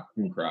lion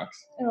in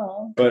Crocs.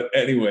 Oh. But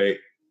anyway,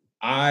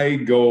 I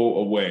go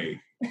away.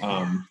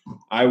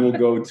 I will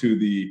go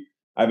to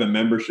I have a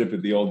membership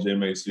at the old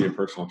gym I used to be a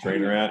personal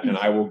trainer at, and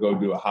I will go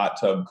do a hot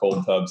tub,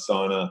 cold tub,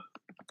 sauna,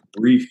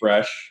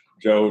 refresh.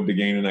 Joe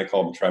DeGane and I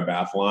call it the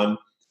triathlon.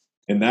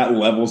 And that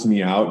levels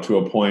me out to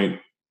a point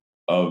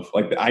of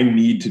like, I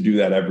need to do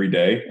that every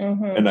day.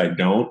 And I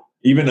don't.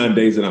 Even on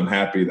days that I'm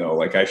happy though,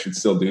 like I should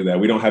still do that.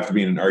 We don't have to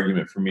be in an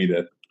argument for me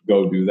to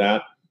go do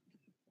that.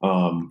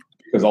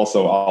 Because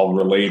also I'll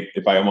relate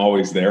if I am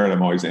always there and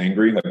I'm always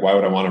angry, like why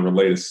would I want to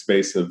relate a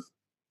space of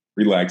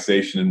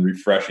relaxation and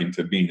refreshing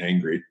to being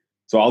angry?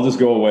 So I'll just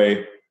go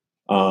away.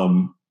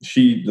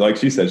 Like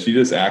she said, she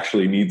just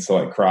actually needs to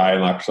like cry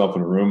and lock herself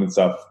in a room and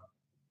stuff.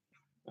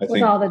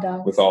 With all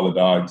the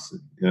dogs.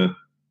 Yeah.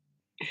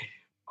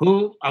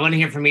 I want to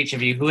hear from each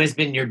of you. Who has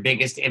been your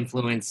biggest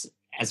influence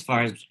as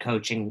far as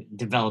coaching,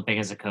 developing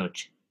as a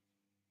coach?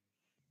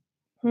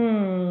 We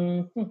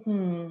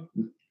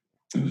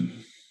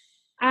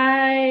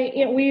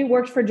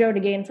worked for Joe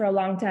DeGane for a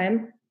long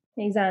time.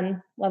 He's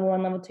on level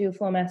 1, level 2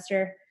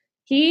 Flowmaster.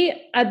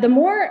 The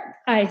more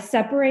I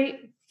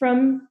separate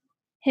from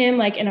him,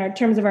 like in our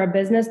terms of our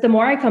business, the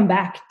more I come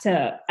back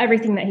to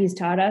everything that he's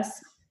taught us.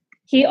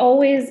 He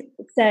always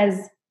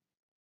says,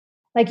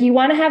 like, you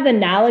want to have the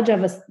knowledge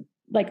of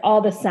like all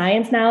the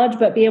science knowledge,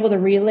 but be able to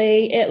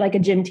relay it like a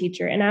gym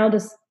teacher. And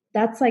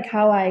that's like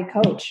how I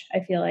coach. I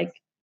feel like,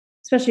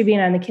 especially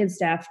being on the kids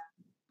staff,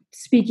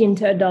 speaking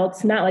to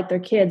adults, not like they're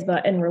kids,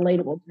 but in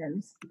relatable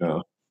terms.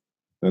 Oh,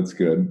 that's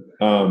good.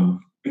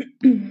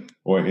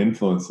 What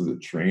influence as a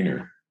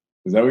trainer?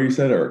 Is that what you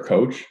said, or a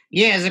coach?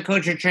 Yeah, as a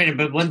coach or trainer.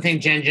 But one thing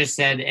Jen just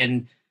said,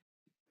 and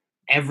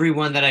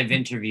everyone that I've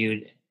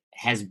interviewed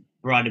has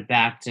brought it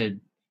back to,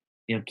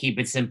 keep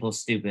it simple,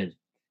 stupid.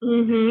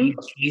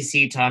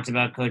 EC talked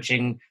about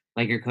coaching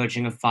like you're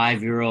coaching a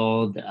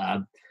 5-year-old.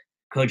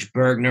 Coach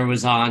Bergner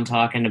was on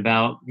talking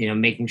about,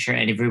 making sure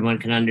everyone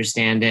can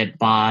understand it.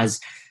 Boz.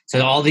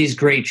 So all these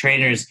great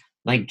trainers,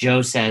 like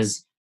Joe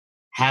says,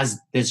 has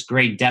this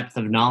great depth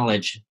of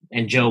knowledge.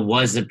 And Joe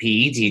was a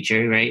PE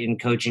teacher, right? And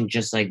coaching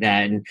just like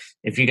that. And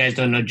if you guys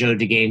don't know Joe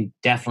DeGane,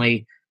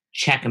 definitely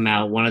check him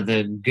out. One of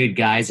the good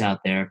guys out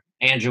there.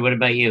 Andrew, what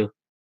about you?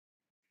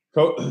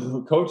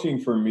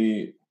 Coaching for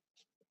me,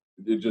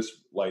 it just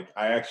like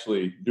I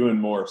actually doing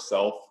more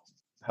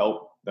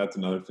self-help. That's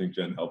another thing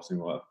Jen helps me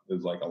with,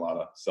 is like a lot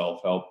of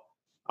self-help.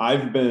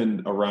 I've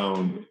been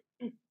learning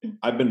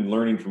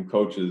from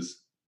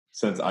coaches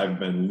since I've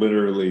been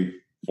literally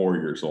 4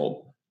 years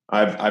old.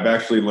 I've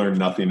actually learned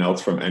nothing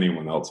else from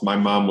anyone else. My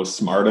mom was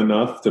smart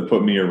enough to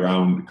put me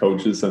around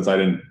coaches since I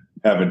didn't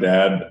have a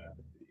dad.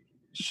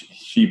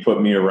 She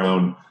put me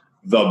around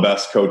the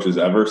best coaches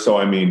ever. So,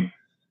 I mean,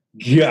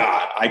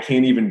 God, I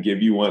can't even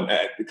give you one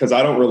because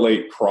I don't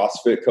relate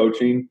CrossFit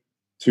coaching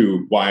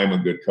to why I'm a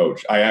good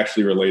coach. I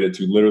actually relate it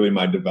to literally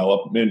my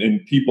development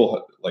and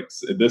people like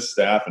this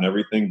staff and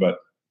everything. But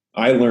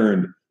I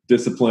learned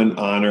discipline,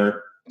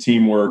 honor,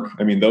 teamwork.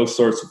 I mean, those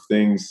sorts of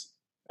things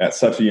at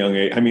such a young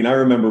age. I mean, I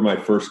remember my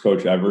first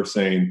coach ever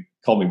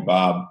called me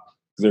Bob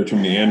because there were too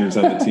many Andrews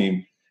on the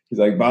team. He's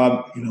like,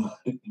 Bob,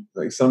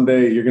 like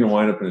someday you're going to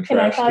wind up in a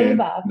trash can. You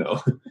Bob? No,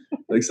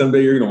 like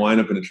someday you're going to wind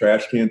up in a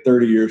trash can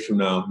 30 years from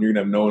now. You're going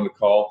to have no one to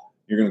call.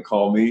 You're going to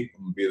call me.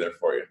 I'm going to be there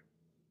for you.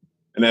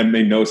 And that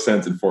made no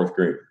sense in fourth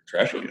grade.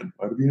 Trash can?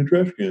 Why would be in a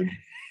trash can?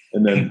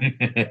 And then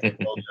I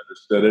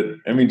understood it.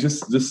 I mean,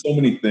 just so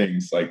many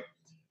things. Like,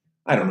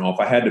 I don't know if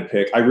I had to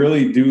pick. I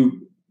really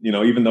do,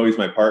 even though he's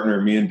my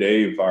partner, me and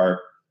Dave are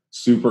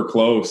super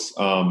close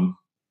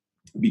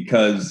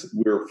because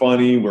we're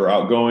funny, we're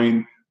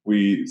outgoing,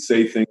 we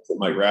say things that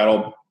might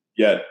rattle.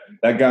 Yet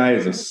that guy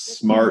is a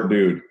smart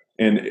dude.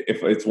 And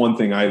if it's one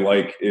thing I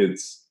like,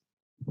 it's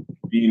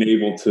being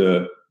able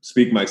to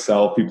speak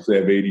myself. People say I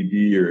have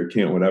ADD or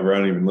can't, whatever. I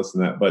don't even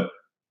listen to that. But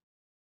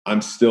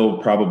I'm still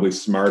probably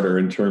smarter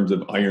in terms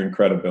of iron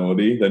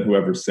credibility than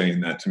whoever's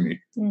saying that to me.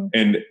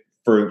 And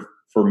for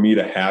me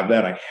to have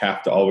that, I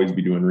have to always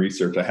be doing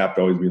research. I have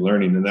to always be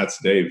learning. And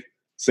that's Dave.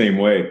 Same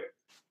way.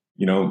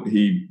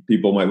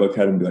 People might look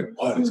at him and be like,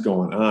 what is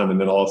going on? And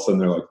then all of a sudden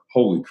they're like,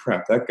 holy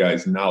crap, that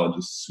guy's knowledge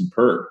is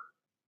superb.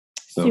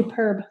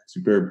 Superb.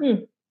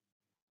 And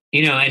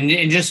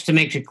just to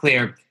make it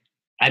clear,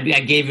 I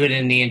gave it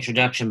in the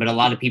introduction, but a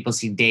lot of people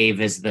see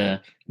Dave as the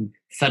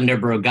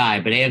Thunderbro guy,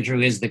 but Andrew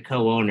is the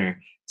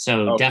co-owner.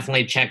 So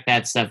definitely check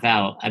that stuff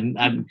out.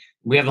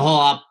 We have a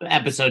whole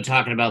episode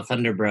talking about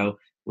Thunderbro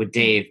with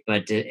Dave,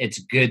 but it's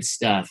good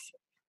stuff.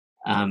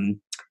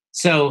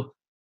 So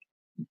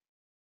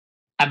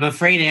I'm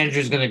afraid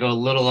Andrew's going to go a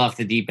little off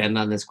the deep end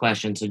on this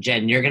question. So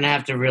Jen, you're going to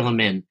have to reel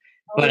him in.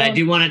 But I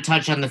do want to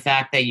touch on the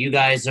fact that you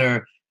guys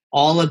are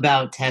all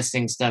about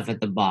testing stuff at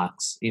the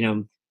box.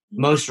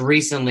 Most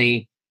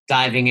recently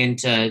diving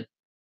into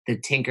the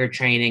Tinker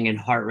training and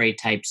heart rate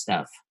type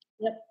stuff.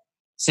 Yep.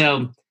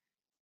 So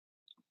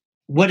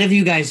what have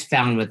you guys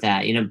found with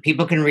that?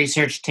 People can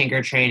research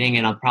Tinker training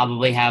and I'll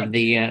probably have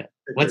the,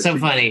 what's so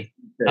funny?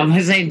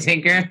 I'm saying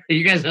Tinker.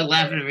 You guys are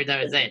laughing every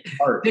time I say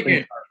it.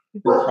 Tinker.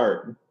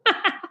 Heart.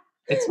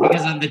 It's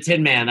because I'm the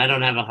Tin Man. I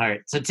don't have a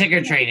heart. So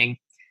Tinker training.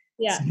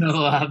 Yeah.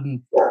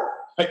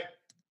 So,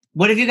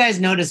 what have you guys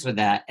noticed with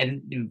that?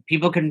 And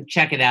people can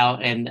check it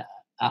out and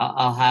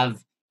I'll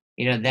have,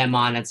 them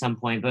on at some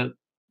point, but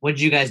what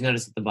did you guys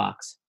notice at the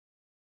box?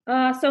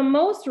 So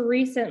most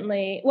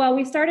recently,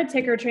 we started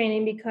Tinker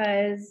training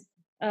because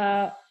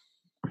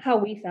how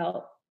we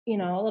felt, a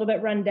little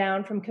bit run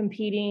down from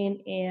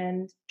competing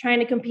and trying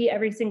to compete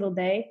every single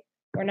day.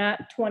 We're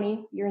not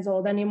 20 years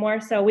old anymore.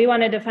 So we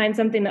wanted to find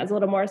something that's a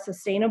little more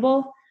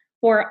sustainable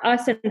for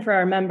us and for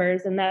our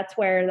members. And that's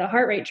where the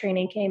heart rate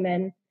training came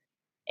in.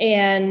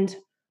 And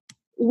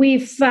we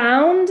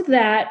found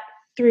that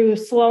through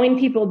slowing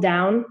people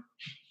down,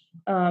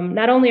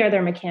 not only are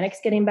their mechanics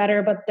getting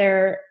better, but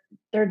they're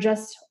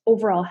just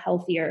overall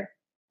healthier.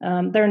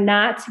 They're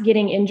not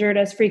getting injured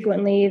as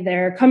frequently.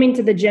 They're coming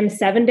to the gym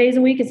 7 days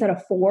a week instead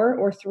of 4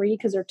 or 3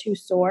 because they're too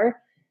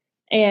sore.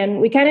 And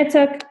we kind of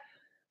took,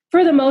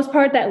 for the most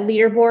part, that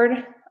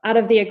leaderboard out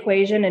of the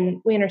equation.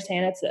 And we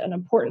understand it's an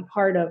important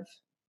part of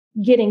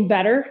getting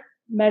better,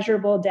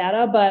 measurable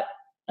data. But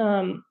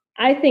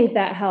I think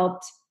that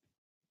helped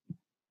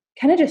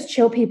kind of just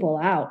chill people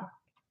out.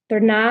 They're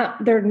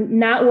not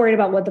worried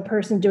about what the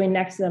person's doing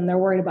next to them. They're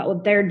worried about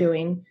what they're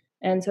doing.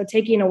 And so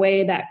taking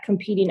away that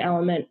competing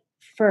element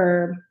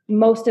for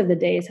most of the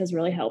days has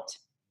really helped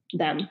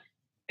them.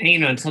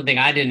 And something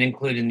I didn't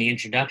include in the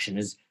introduction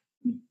is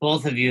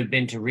both of you have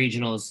been to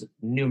regionals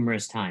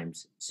numerous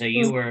times. So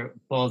you were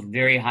both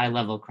very high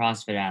level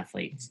CrossFit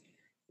athletes.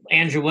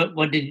 Andrew, what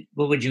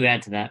would you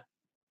add to that?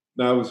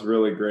 That was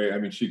really great. I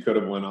mean, she could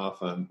have went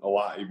off on a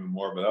lot even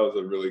more, but that was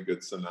a really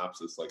good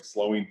synopsis. Like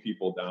slowing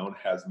people down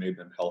has made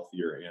them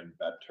healthier and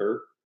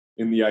better.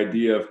 In the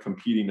idea of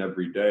competing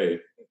every day,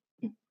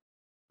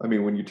 I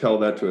mean, when you tell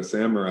that to a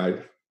samurai,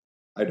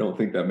 I don't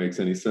think that makes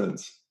any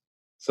sense.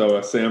 So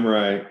a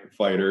samurai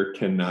fighter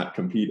cannot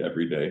compete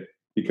every day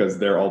because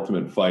their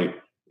ultimate fight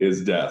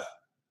is death.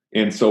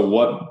 And so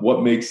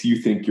what makes you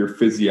think your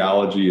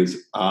physiology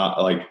is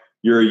like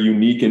you're a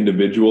unique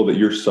individual that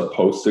you're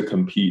supposed to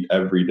compete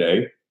every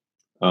day?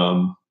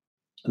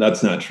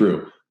 That's not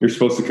true. You're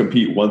supposed to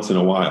compete once in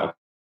a while.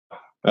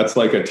 That's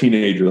like a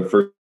teenager, the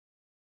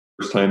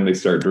first time they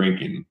start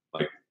drinking,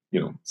 like,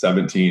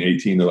 17,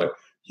 18, they're like,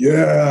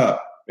 yeah.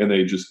 And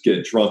they just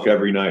get drunk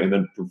every night. And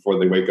then before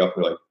they wake up,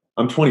 they're like,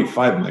 I'm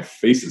 25, my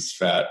face is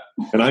fat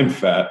and I'm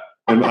fat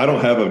and I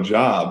don't have a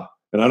job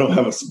and I don't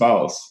have a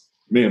spouse.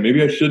 Man,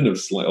 maybe I shouldn't have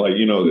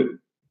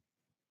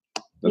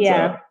that's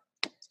yeah.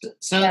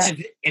 So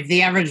if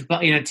the average,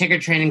 Tinker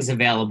training is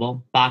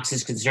available,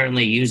 boxes could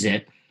certainly use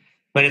it.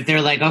 But if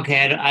they're like,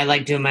 okay, I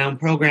like doing my own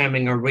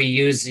programming, or we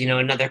use,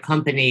 another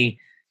company,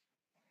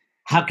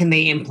 how can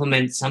they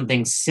implement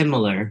something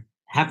similar?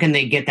 how can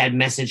they get that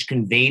message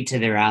conveyed to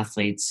their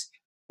athletes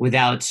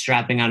without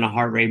strapping on a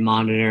heart rate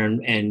monitor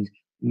and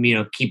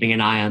keeping an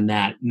eye on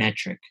that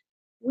metric?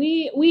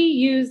 We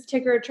use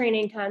Ticker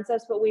Training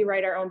Concepts, but we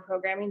write our own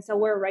programming, so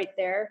we're right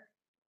there.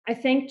 I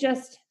think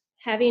just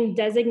having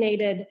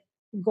designated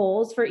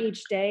goals for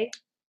each day.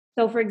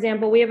 So, for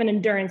example, we have an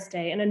endurance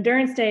day. An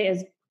endurance day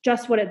is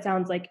just what it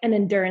sounds like, an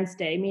endurance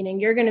day, meaning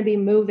you're going to be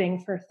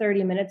moving for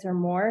 30 minutes or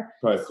more.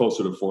 Probably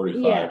closer to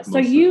 45. Yeah. So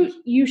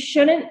you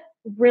shouldn't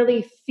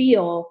really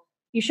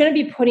you shouldn't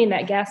be putting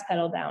that gas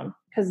pedal down,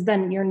 because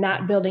then you're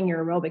not building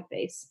your aerobic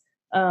base.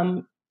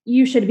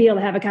 You should be able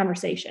to have a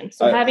conversation.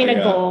 So having a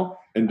goal.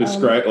 And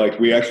describe, like,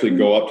 we actually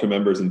go up to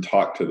members and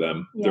talk to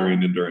them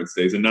during endurance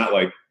days, and not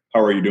like, how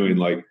are you doing?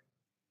 Like,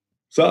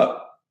 what's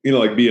up?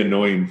 Like, be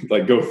annoying,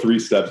 like go 3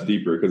 steps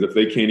deeper. Because if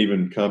they can't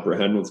even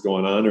comprehend what's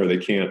going on, or they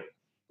can't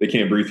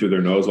breathe through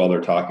their nose while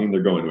they're talking,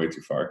 they're going way too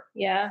far.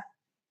 Yeah.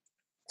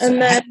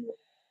 And then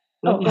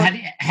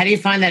how do you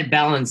find that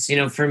balance?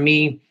 For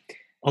me,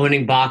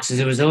 owning boxes,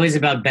 it was always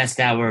about best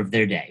hour of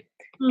their day.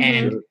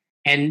 Mm-hmm.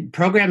 And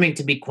programming,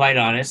 to be quite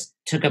honest,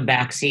 took a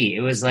backseat.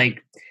 It was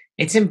like,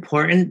 it's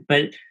important,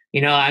 but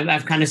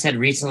I've kind of said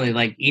recently,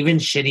 like, even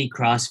shitty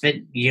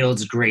CrossFit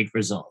yields great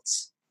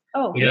results.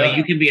 Oh,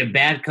 you can be a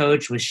bad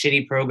coach with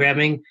shitty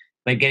programming,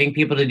 but getting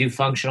people to do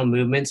functional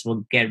movements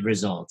will get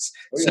results.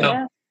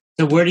 So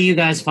where do you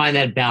guys find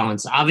that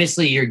balance?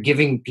 Obviously, you're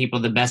giving people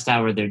the best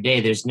hour of their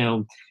day. There's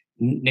no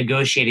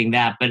negotiating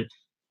that. But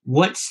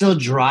what still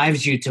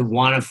drives you to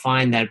want to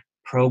find that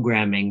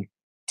programming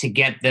to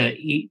get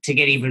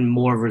even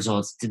more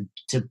results,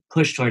 to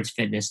push towards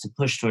fitness, to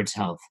push towards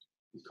health?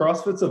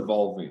 CrossFit's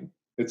evolving.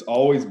 It's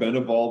always been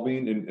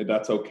evolving, and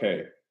that's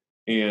okay.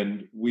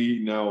 And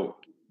we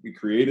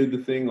created the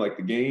thing, like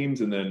the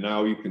games, and then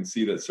now you can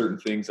see that certain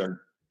things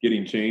are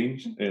getting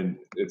changed, and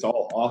it's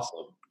all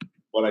awesome.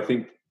 But I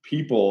think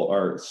people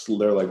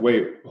they're like,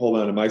 wait, hold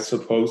on, what am I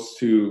supposed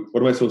to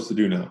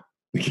do now?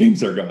 The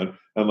games are gone.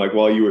 I'm like,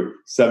 well, you were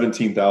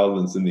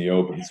 17,000th in the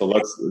open, so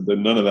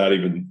none of that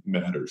even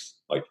matters.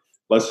 Like,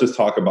 let's just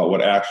talk about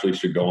what actually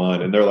should go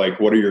on. And they're like,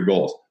 what are your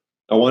goals?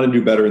 I want to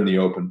do better in the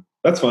open.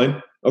 That's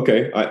fine.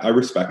 Okay, I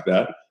respect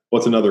that.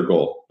 What's another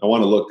goal? I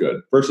want to look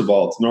good. First of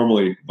all, it's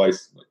normally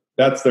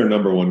that's their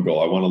number one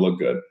goal. I want to look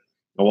good.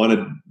 I want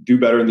to do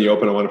better in the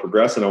open. I want to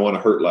progress, and I want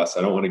to hurt less.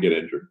 I don't want to get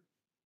injured.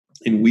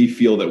 And we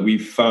feel that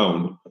we've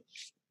found,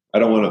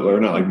 we're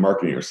not like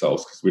marketing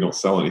ourselves because we don't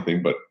sell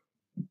anything, but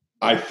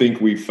I think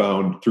we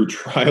found, through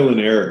trial and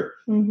error,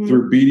 mm-hmm.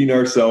 through beating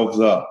ourselves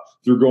up,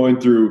 through going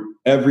through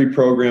every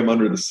program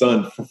under the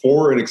sun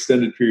for an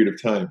extended period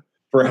of time,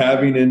 for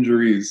having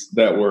injuries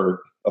that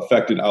were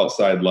affected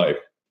outside life,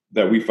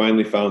 that we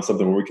finally found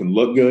something where we can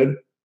look good,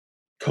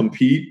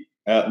 compete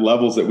at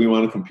levels that we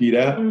want to compete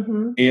at,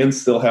 mm-hmm. and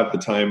still have the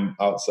time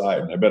outside.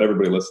 And I bet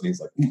everybody listening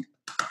is like,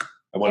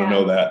 I want to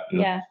know that.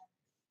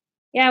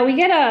 Yeah,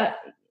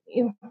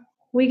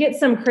 we get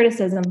some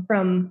criticism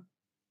from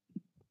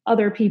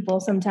other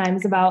people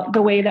sometimes about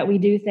the way that we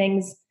do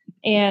things.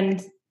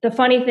 And the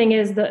funny thing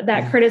is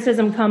that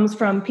criticism comes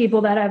from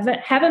people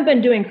that haven't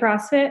been doing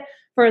CrossFit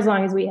for as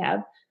long as we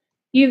have.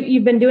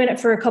 You've been doing it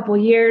for a couple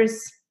years,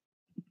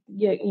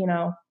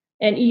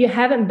 and you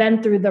haven't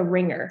been through the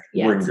ringer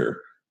yet.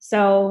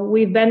 So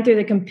we've been through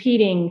the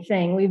competing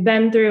thing. We've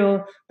been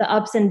through the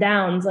ups and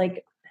downs.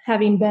 Like,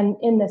 having been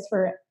in this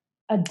for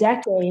a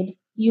decade,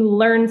 you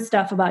learn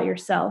stuff about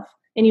yourself,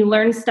 and you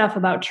learn stuff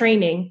about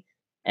training.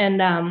 And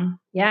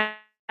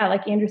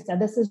like Andrew said,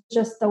 this is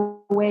just the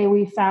way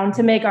we found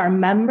to make our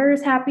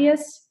members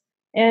happiest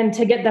and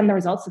to get them the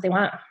results that they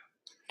want.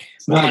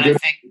 It's not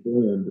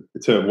good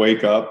to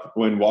wake up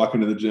when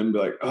walking to the gym and be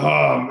like,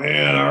 oh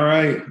man, all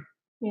right.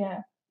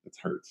 Yeah. It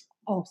hurts.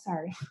 Oh,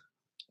 sorry.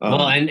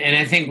 Well, and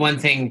I think one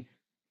thing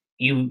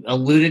you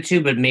alluded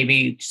to, but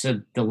maybe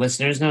so the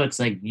listeners know, it's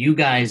like you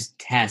guys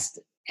test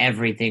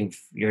everything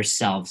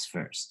yourselves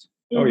first.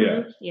 Oh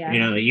yeah.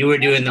 Yeah. You were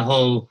doing the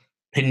whole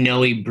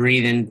Pinoy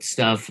breathing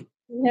stuff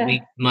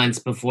months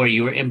before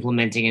you were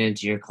implementing it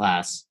into your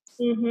class.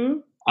 Mm-hmm.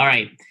 All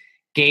right,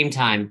 game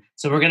time.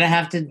 So we're going to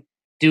have to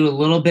do a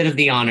little bit of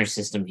the honor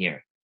system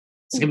here.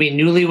 It's going to be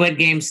newlywed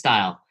game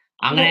style.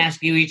 I'm going to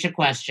ask you each a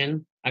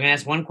question. I'm going to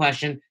ask one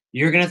question.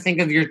 You're going to think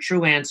of your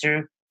true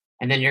answer,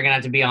 and then you're going to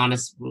have to be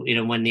honest,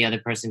 when the other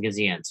person gives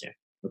the answer.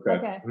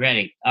 Okay.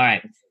 Ready? All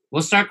right.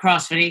 We'll start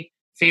CrossFit.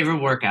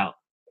 Favorite workout?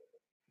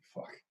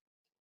 Fuck.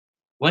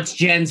 What's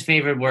Jen's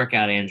favorite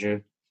workout,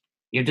 Andrew?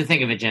 You have to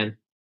think of it, Jen.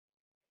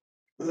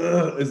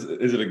 Is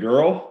it a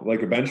girl?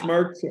 Like a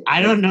benchmark?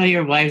 I don't know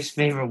your wife's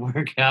favorite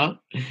workout.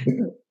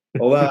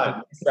 Hold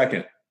on.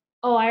 Second.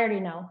 Oh, I already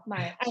know.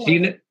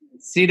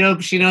 She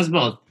knows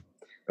both.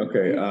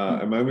 Okay.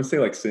 Am I going to say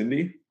like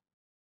Cindy?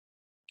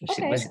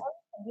 Okay.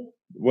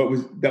 What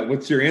was that?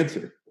 What's your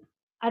answer?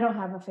 I don't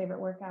have a favorite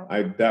workout.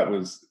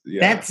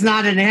 That's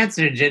not an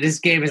answer, Jen. This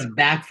game is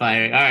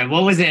backfiring. All right.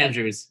 What was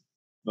Andrew's?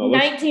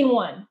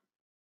 19-1.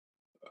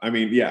 I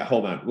mean, yeah,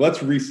 hold on.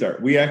 Let's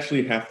restart. We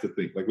actually have to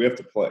think. Like, we have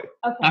to play.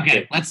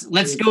 Okay,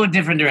 let's go a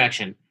different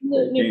direction.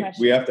 New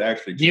question. We have to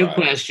actually try. New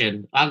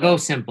question. I'll go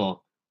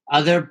simple.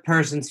 Other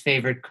person's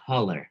favorite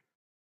color.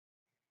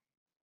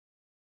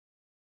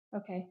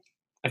 Okay.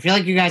 I feel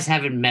like you guys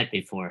haven't met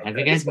before. Have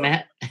you guys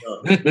met?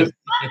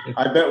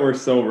 I bet we're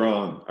so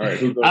wrong. All right.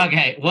 Who goes?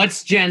 Okay.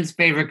 What's Jen's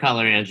favorite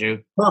color,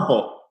 Andrew?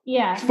 Purple.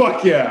 Yeah.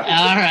 Fuck yeah.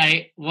 All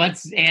right.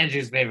 What's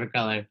Andrew's favorite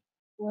color?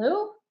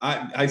 Blue?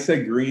 I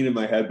said green in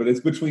my head, but it's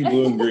between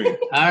blue and green.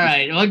 All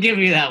right. We'll give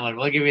you that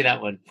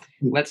one.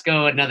 Let's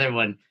go another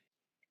one.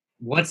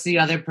 What's the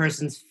other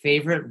person's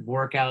favorite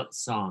workout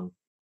song?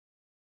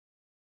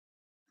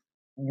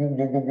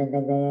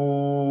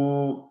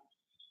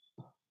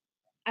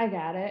 I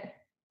got it.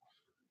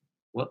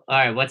 All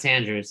right. What's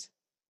Andrew's?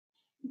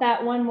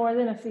 That one More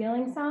Than a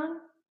Feeling song?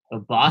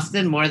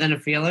 Boston, More Than a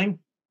Feeling?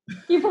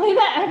 You play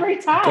that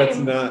every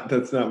time.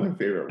 That's not my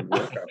favorite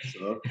workout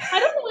song. I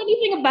don't know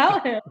anything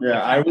about him.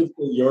 Yeah, I would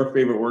say your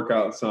favorite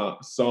workout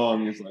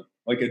song is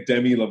like a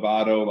Demi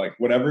Lovato, like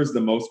whatever's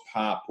the most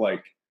pop,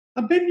 like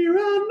I've been here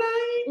all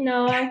night.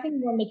 No, I think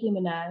more Nicki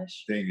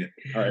Minaj. Dang it.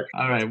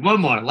 All right.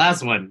 One more.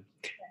 Last one.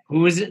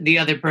 Who is the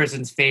other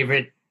person's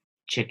favorite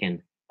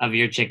chicken of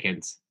your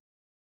chickens?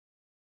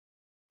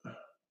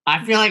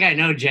 I feel like I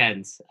know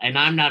Jen's, and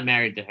I'm not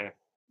married to her.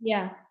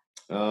 Yeah.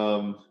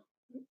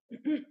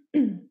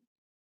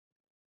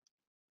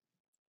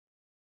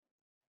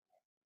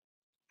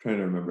 Trying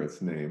to remember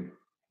its name.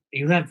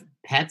 You have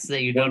pets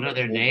that you don't know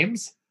their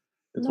names?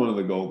 It's one of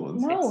the gold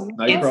ones. No.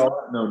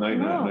 Nightcrawler? No,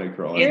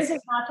 Nightcrawler. Yours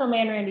is Macho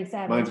Man Randy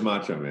Savage. Mine's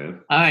Macho Man.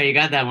 All right, you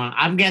got that one.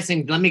 I'm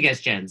guessing. Let me guess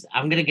Jen's.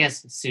 I'm going to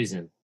guess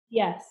Susan.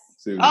 Yes.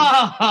 Susan.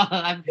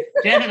 Oh,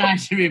 Jen and I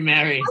should be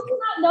married. I did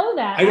not know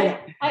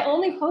that. I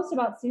only post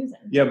about Susan.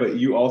 Yeah, but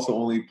you also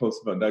only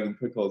post about Doug and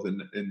Pickles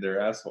in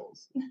their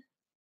assholes.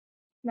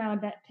 Now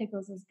that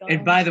Pickles is gone.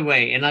 And by the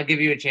way, and I'll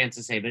give you a chance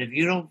to say, but if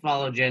you don't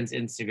follow Jen's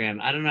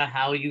Instagram, I don't know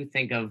how you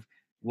think of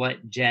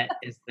what Jet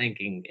is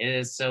thinking. It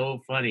is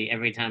so funny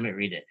every time I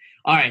read it.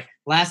 All right,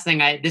 last thing.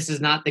 This is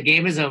not the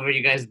game is over.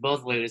 You guys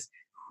both lose.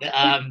 We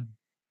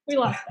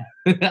lost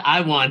that.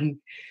 I won.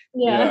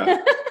 Yeah.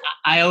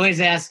 I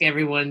always ask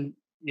everyone.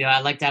 You know,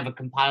 I like to have a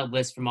compiled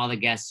list from all the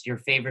guests. Your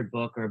favorite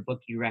book or a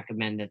book you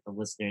recommend that the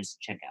listeners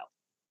check out.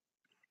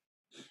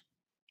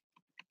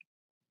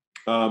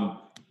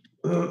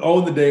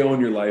 Own the Day,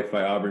 Own Your Life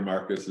by Aubrey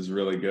Marcus is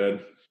really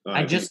good.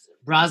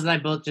 Roz and I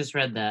both just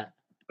read that.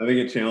 I think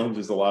it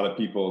challenges a lot of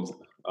people's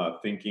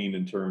thinking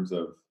in terms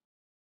of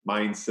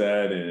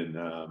mindset, and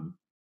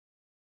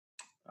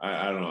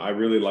I don't know. I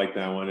really like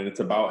that one, and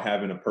it's about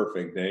having a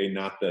perfect day.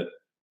 Not that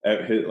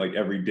like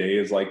every day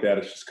is like that.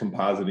 It's just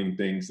compositing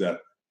things that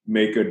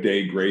make a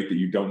day great that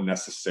you don't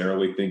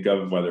necessarily think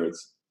of, whether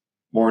it's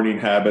morning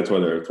habits,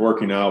 whether it's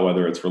working out,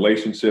 whether it's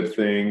relationship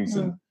things,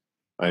 and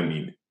I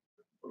mean,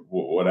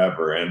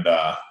 whatever, and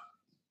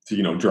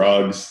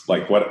drugs,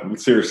 like what?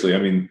 Seriously, I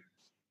mean,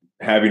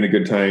 having a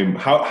good time,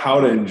 how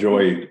to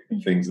enjoy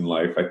things in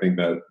life. I think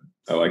that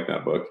I like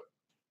that book.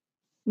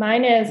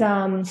 Mine is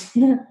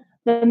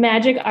The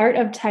Magic Art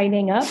of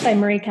Tidying Up by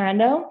Marie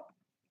Kondo,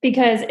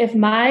 because if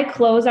my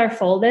clothes are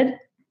folded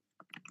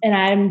and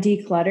I'm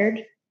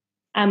decluttered,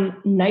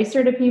 I'm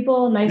nicer to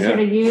people, nicer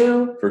to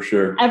you. For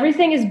sure.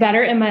 Everything is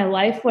better in my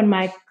life when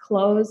my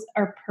clothes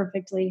are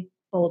perfectly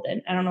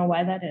folded. I don't know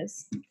why that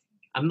is.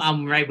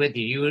 I'm right with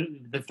you.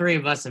 The three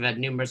of us have had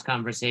numerous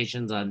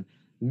conversations on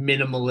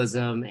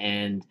minimalism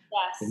and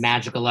the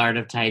magical art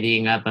of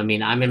tidying up. I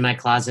mean, I'm in my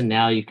closet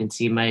now. You can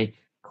see my.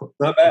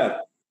 Not bad.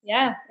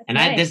 Yeah. And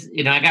nice.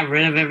 I got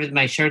rid of everything.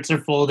 My shirts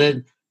are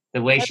folded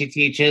the way she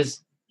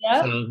teaches.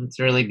 Yeah. So it's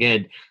really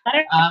good.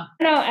 I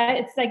don't know.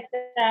 It's like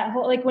that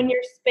whole, like when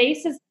your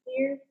space is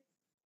clear.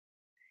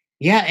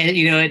 Yeah. And,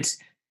 it's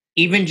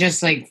even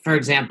just like, for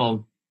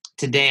example,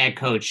 today I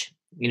coach,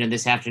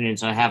 this afternoon.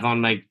 So I have on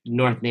my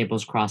North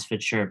Naples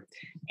CrossFit shirt.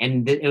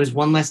 And it was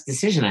one less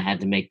decision I had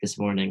to make this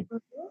morning.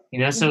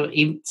 Mm-hmm. So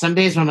some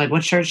days when I'm like,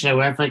 what shirt should I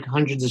wear? I have like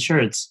hundreds of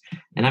shirts.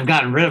 And I've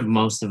gotten rid of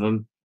most of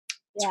them.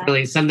 It's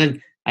really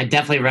something. I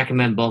definitely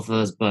recommend both of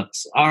those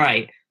books. All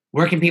right.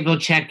 Where can people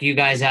check you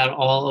guys out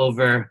all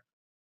over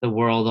the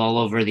world, all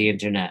over the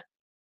internet?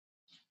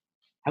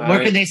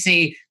 Where can they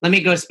see? Let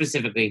me go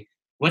specifically.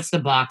 What's the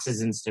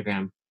box's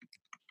Instagram?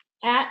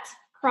 At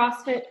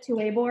CrossFit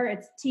Tuebor.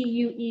 It's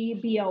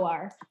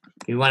TUEBOR.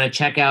 If you want to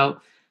check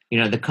out,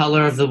 the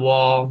color of the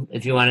wall,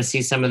 if you want to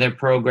see some of their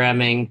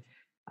programming,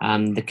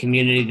 the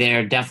community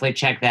there, definitely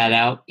check that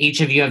out. Each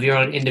of you have your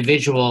own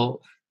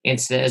individual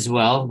Insta as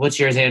well. What's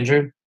yours,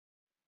 Andrew?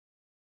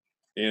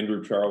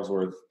 Andrew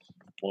Charlesworth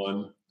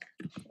 1.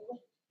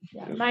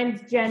 Yeah,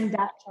 mine's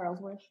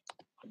Jen.Charlesworth.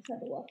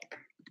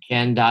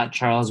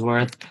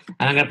 Jen.Charlesworth.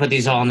 And I'm going to put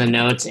these all in the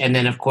notes. And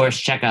then, of course,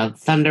 check out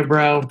Thunder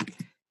Bro.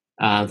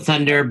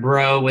 Thunder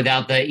Bro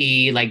without the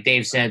E, like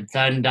Dave said.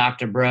 Thun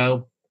Dr.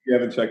 Bro. If you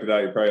haven't checked it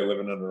out, you're probably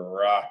living under a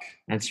rock.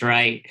 That's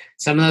right.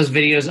 Some of those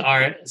videos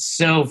are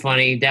so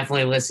funny.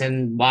 Definitely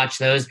listen, watch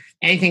those.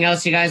 Anything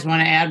else you guys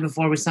want to add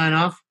before we sign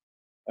off?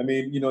 I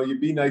mean, you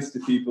be nice to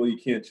people. You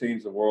can't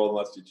change the world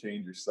unless you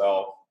change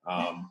yourself.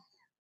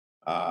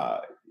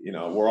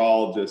 We're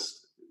all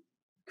just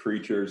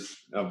creatures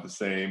of the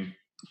same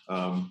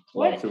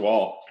love to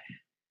all.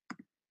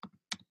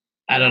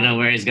 I don't know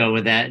where he's going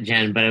with that,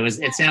 Jen, but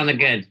it sounded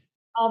good.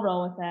 I'll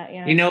roll with that.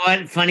 Yeah. You know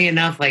what? Funny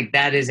enough, like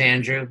that is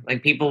Andrew.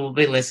 Like people will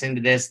be listening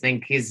to this,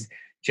 think he's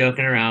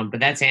joking around, but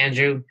that's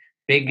Andrew.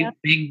 Big,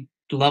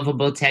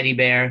 lovable teddy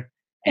bear.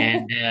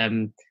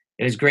 And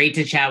it was great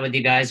to chat with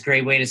you guys.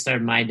 Great way to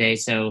start my day.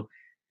 So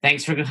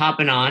thanks for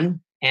hopping on.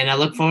 And I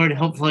look forward,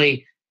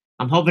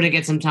 I'm hoping to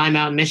get some time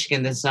out in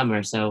Michigan this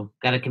summer. So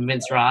got to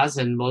convince Roz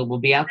and we'll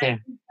be out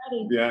there.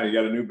 Yeah, you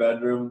got a new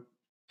bedroom.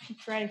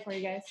 It's ready for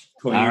you guys.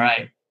 Clean. All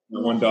right.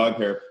 One dog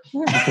hair.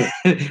 Well,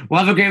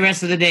 have a great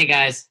rest of the day,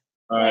 guys.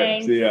 All right.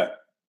 Thanks. See ya.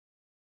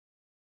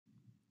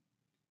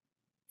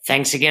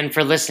 Thanks again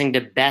for listening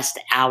to Best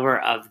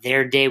Hour of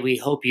Their Day. We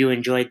hope you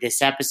enjoyed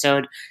this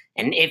episode.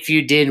 And if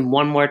you did,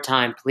 one more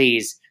time,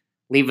 please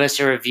leave us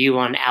a review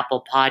on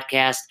Apple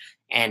Podcast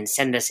and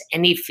send us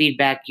any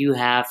feedback you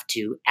have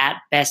to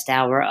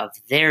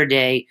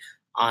 @besthouroftheirday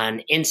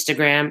on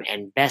Instagram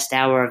and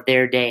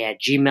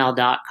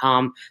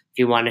besthouroftheirday@gmail.com if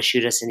you want to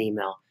shoot us an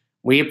email.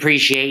 We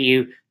appreciate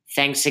you.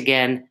 Thanks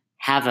again.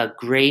 Have a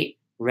great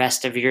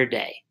rest of your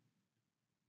day.